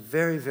found some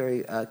very,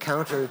 very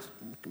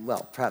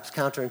perhaps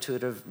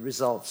counterintuitive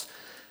results.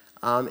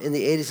 In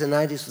the 80s and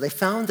 90s, they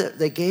found that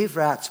they gave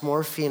rats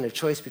morphine, a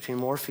choice between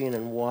morphine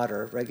and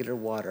water, regular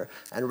water,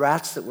 and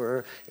rats that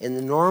were in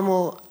the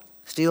normal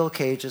steel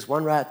cages,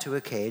 one rat to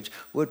a cage,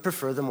 would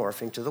prefer the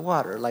morphine to the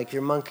water, like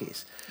your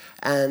monkeys.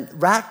 And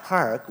Rat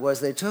Park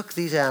was they took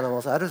these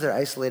animals out of their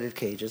isolated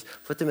cages,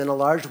 put them in a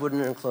large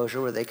wooden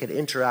enclosure where they could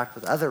interact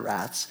with other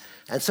rats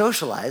and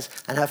socialize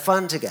and have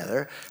fun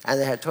together, and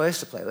they had toys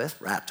to play with,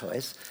 rat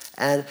toys.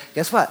 And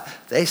guess what?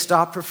 They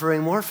stopped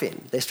preferring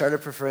morphine. They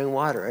started preferring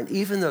water. And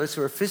even those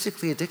who were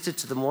physically addicted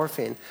to the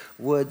morphine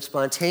would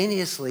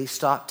spontaneously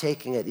stop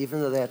taking it,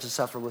 even though they had to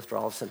suffer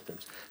withdrawal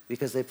symptoms,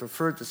 because they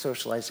preferred the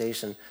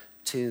socialization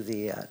to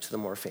the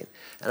morphine.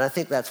 And I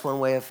think that's one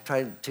way of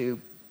trying to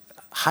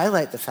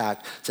highlight the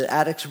fact that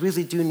addicts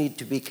really do need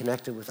to be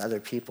connected with other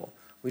people.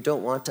 We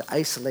don't want to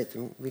isolate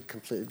them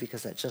completely,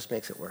 because that just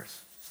makes it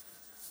worse.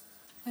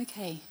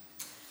 Okay.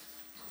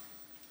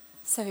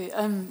 So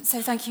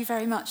thank you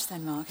very much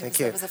then, Mark. Thank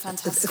you. It was a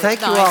fantastic Thank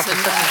you night. all for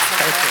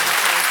thank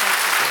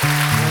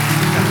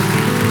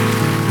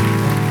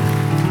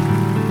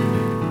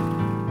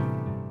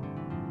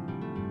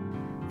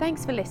you.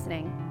 Thanks for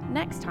listening.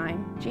 Next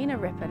time, Gina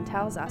Rippon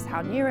tells us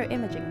how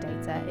neuroimaging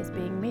data is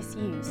being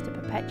misused to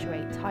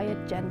perpetuate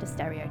tired gender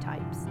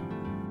stereotypes.